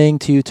I'm saying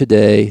to you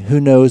today, who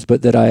knows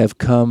but that I have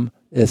come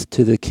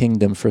to the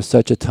kingdom for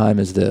such a time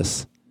as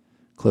this,"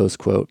 close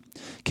quote.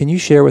 Can you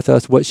share with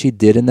us what she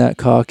did in that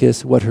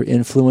caucus, what her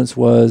influence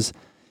was,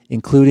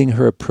 including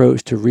her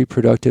approach to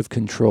reproductive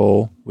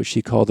control, which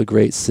she called the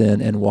great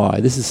sin, and why.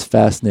 This is a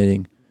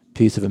fascinating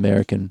piece of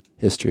American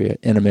history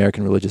and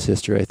American religious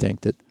history, I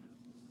think, that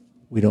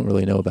we don't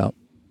really know about.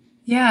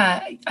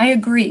 Yeah, I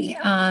agree.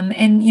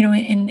 And, you know,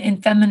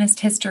 in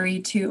feminist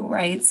history too,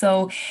 right?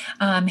 So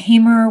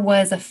Hamer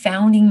was a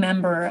founding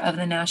member of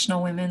the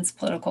National Women's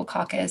Political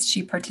Caucus.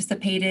 She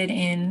participated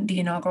in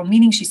the inaugural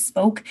meeting. She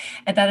spoke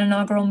at that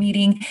inaugural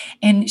meeting,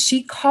 and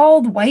she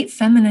called white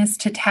feminists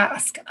to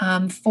task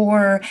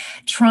for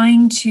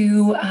trying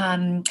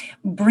to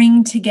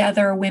bring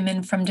together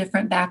women from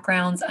different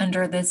backgrounds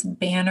under this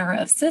banner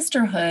of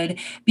sisterhood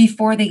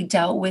before they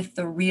dealt with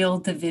the real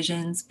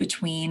divisions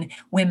between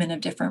women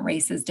of different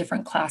races,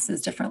 different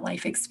classes, different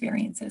life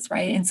experiences,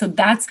 right? And so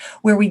that's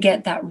where we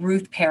get that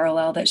Ruth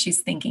parallel that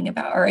she's thinking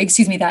about, or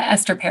excuse me, that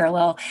Esther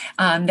parallel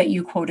that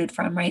you quoted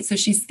from, right? So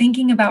she's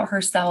thinking about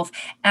herself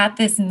at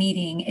this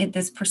meeting, at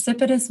this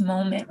precipitous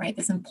moment, right?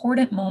 This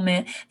important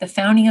moment, the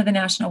founding of the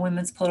National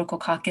Women's Political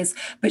Caucus,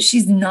 but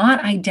she's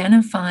not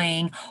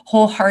identifying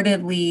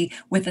wholeheartedly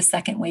with the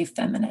second wave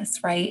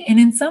feminists, right? And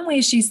in some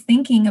ways, she's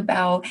thinking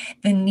about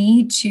the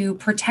need to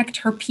protect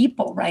her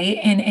people, right?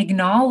 And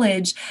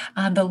acknowledge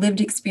the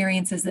lived experiences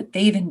that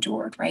they've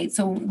endured, right?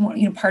 So,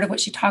 you know, part of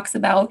what she talks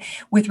about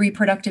with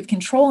reproductive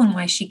control and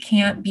why she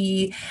can't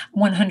be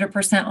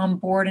 100% on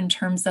board in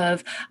terms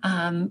of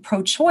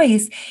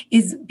pro-choice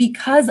is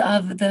because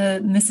of the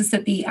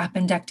Mississippi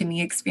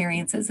appendectomy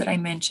experiences that I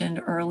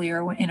mentioned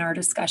earlier in our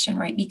discussion,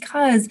 right?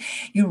 Because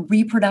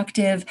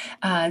reproductive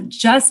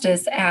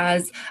justice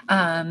as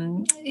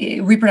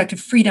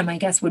reproductive freedom, I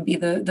guess, would be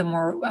the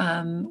more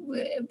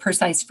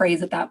precise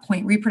phrase at that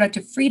point.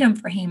 Reproductive freedom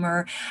for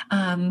Hamer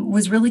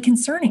was really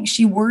concerning.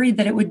 She worried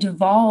that it would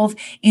devolve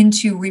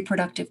into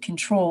reproductive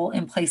control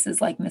in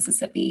places like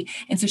Mississippi.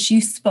 And so she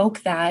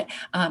spoke that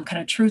kind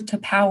of truth to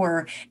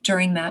power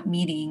during that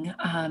meeting.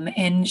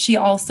 And she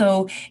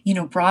also, you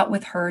know, brought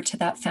with her to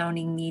that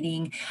founding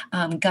meeting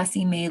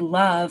Gussie Mae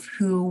Love,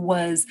 who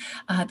was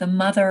the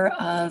mother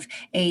of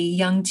a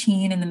young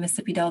teen in the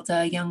Mississippi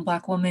Delta, a young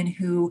Black woman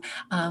who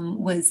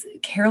was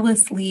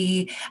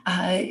carelessly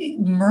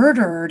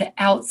murdered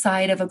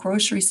outside of a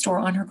grocery store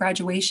on her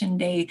graduation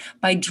day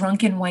by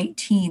drunken white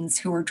teens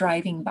who were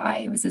driving by.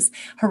 It was this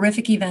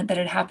horrific event that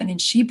had happened,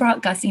 and she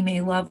brought Gussie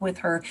Mae Love with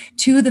her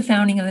to the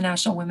founding of the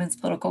National Women's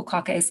Political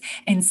Caucus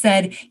and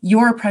said,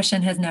 "Your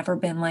oppression has never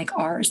been like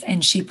ours."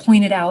 And she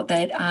pointed out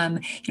that,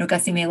 you know,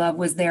 Gussie Mae Love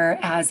was there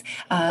as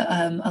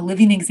a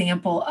living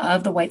example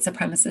of the white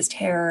supremacist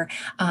terror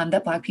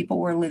that Black people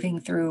were living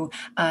through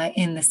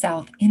in the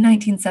South in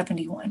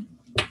 1971.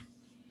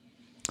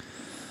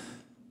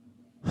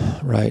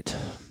 Right.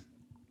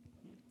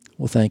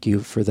 Well, thank you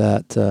for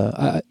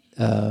that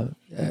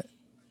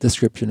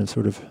description of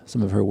sort of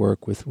some of her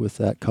work with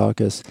that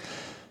caucus.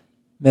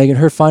 Megan,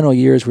 her final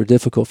years were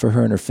difficult for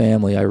her and her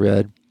family, I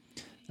read.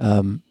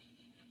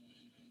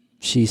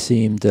 She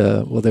seemed,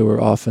 they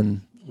were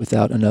often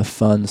without enough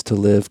funds to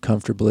live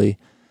comfortably.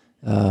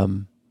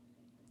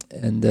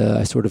 And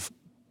I sort of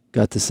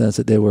got the sense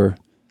that they were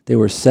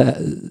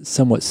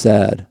somewhat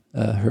sad,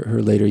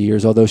 her later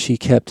years, although she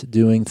kept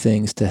doing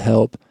things to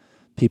help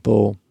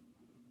people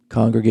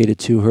congregated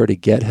to her to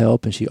get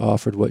help, and she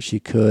offered what she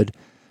could.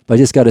 But I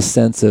just got a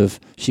sense of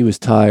she was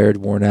tired,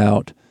 worn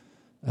out,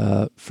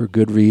 for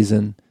good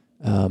reason.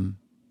 And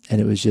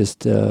it was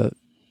just, in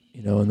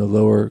the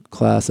lower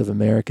class of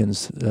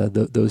Americans,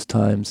 those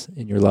times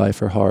in your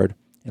life are hard.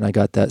 And I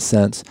got that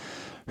sense.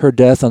 Her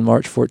death on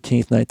March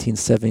 14th,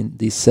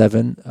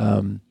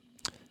 1977,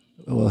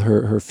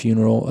 her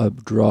funeral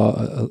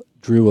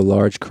drew a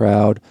large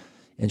crowd,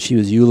 and she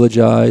was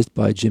eulogized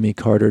by Jimmy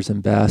Carter's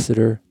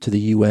ambassador to the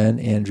UN,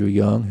 Andrew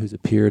Young, who's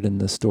appeared in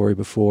the story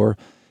before.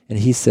 And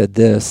he said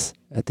this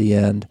at the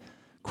end,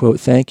 quote,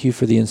 "Thank you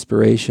for the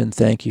inspiration.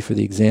 Thank you for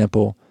the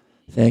example.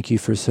 Thank you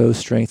for so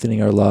strengthening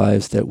our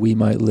lives that we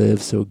might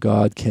live so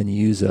God can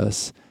use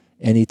us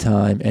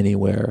anytime,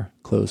 anywhere,"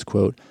 close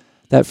quote.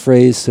 That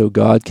phrase, "so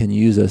God can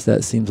use us,"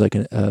 that seems like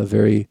a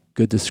very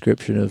good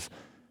description of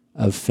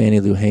Fannie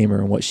Lou Hamer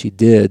and what she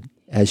did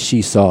as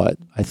she saw it.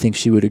 I think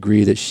she would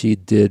agree that she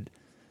did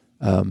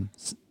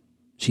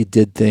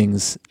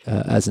things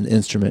as an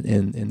instrument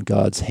in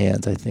God's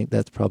hands. I think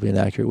that's probably an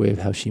accurate way of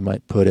how she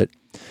might put it.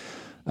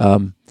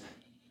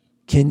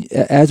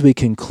 As we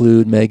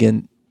conclude,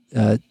 Megan,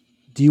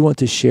 do you want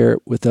to share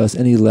with us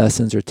any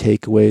lessons or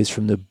takeaways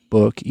from the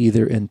book,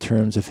 either in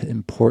terms of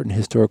important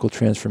historical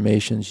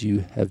transformations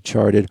you have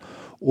charted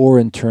or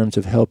in terms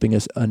of helping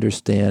us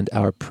understand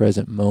our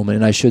present moment?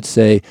 And I should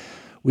say,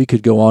 we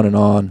could go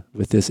on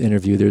with this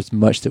interview. There's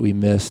much that we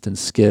missed and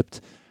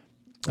skipped,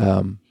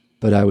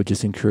 but I would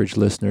just encourage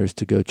listeners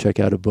to go check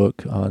out a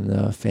book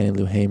on Fannie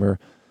Lou Hamer,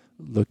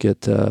 look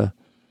at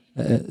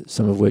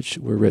some of which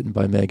were written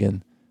by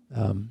Megan,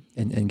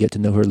 and get to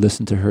know her,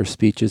 listen to her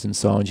speeches and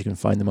songs. You can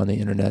find them on the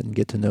internet and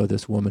get to know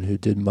this woman who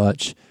did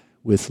much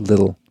with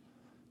little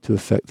to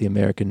affect the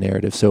American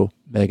narrative. So,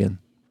 Megan.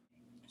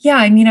 Yeah,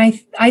 I mean,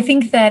 I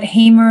think that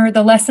Hamer,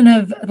 the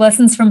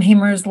lessons from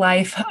Hamer's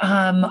life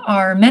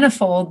are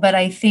manifold, but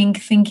I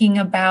think thinking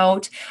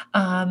about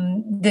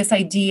this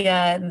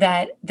idea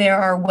that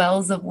there are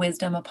wells of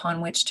wisdom upon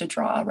which to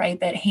draw, right?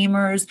 That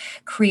Hamer's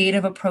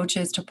creative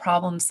approaches to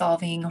problem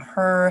solving,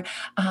 her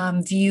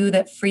view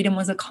that freedom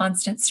was a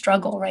constant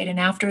struggle, right? And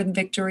after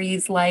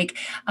victories like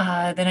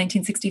the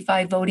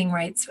 1965 Voting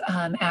Rights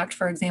Act,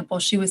 for example,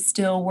 she was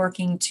still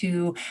working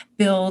to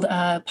build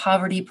a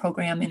poverty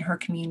program in her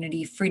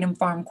community. Freedom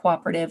Farm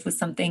Cooperative was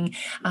something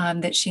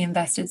that she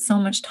invested so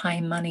much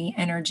time, money,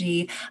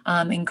 energy,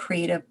 and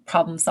creative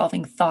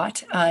problem-solving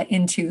thought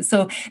into.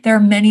 So there are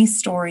many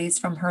stories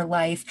from her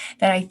life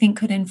that I think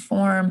could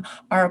inform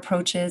our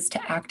approaches to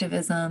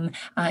activism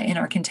in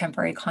our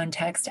contemporary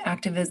context,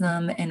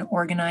 activism and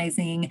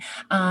organizing,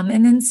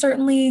 and then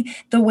certainly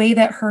the way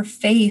that her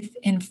faith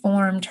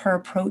informed her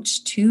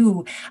approach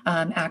to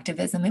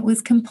activism. It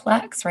was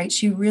complex, right?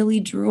 She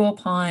really drew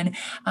upon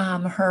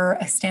her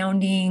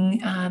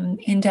astounding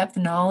in-depth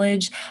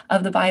knowledge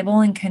of the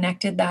Bible and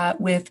connected that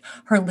with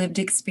her lived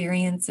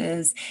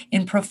experiences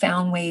in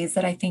profound ways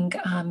that I think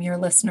your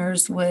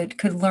listeners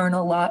could learn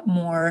a lot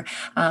more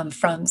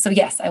from. So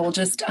yes, I will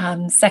just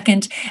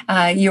second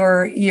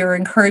your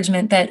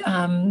encouragement that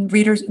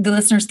the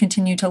listeners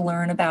continue to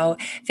learn about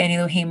Fannie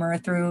Lou Hamer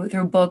through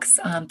books,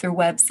 through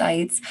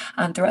websites,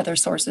 through other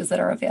sources that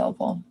are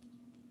available.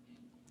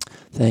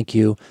 Thank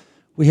you.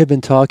 We have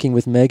been talking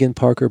with Megan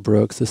Parker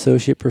Brooks,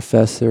 Associate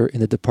Professor in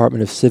the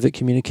Department of Civic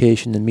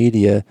Communication and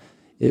Media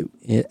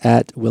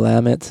at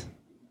Willamette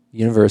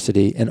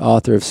University and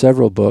author of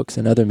several books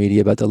and other media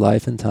about the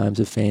life and times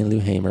of Fannie Lou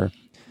Hamer,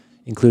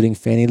 including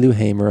Fannie Lou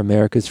Hamer,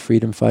 America's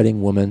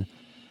Freedom-Fighting Woman,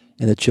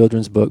 and the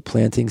children's book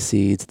Planting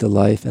Seeds, The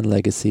Life and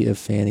Legacy of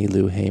Fannie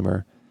Lou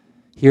Hamer.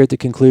 Here at the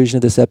conclusion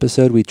of this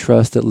episode, we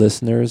trust that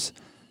listeners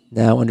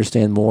now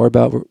understand more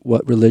about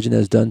what religion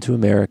has done to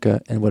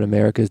America and what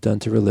America has done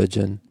to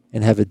religion,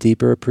 and have a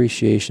deeper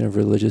appreciation of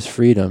religious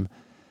freedom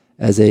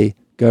as a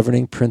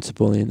governing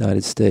principle in the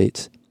United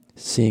States,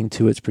 seeing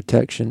to its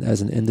protection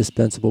as an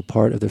indispensable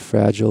part of the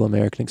fragile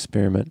American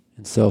experiment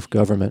in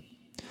self-government.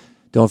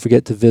 Don't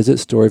forget to visit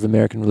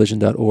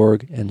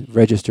storyofamericanreligion.org and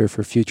register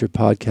for future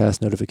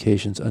podcast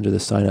notifications under the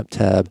Sign Up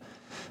tab.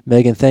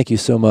 Megan, thank you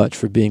so much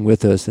for being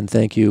with us, and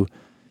thank you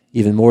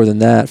even more than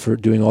that for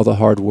doing all the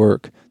hard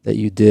work that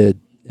you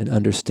did in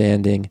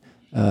understanding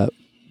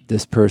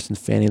this person,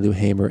 Fannie Lou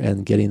Hamer,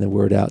 and getting the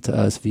word out to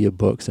us via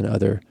books and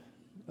other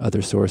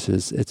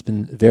sources. It's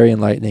been very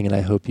enlightening, and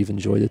I hope you've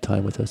enjoyed the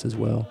time with us as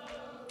well.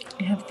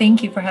 Yeah,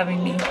 thank you for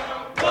having me.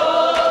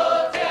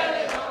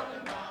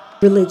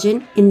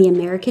 Religion in the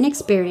American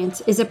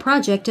Experience is a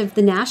project of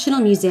the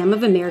National Museum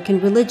of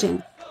American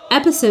Religion.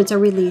 Episodes are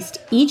released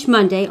each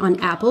Monday on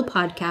Apple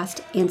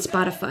Podcast and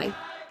Spotify.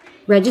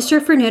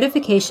 Register for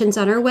notifications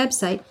on our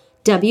website,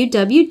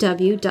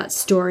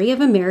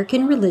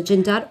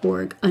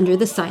 www.storyofamericanreligion.org, under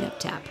the Sign Up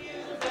tab.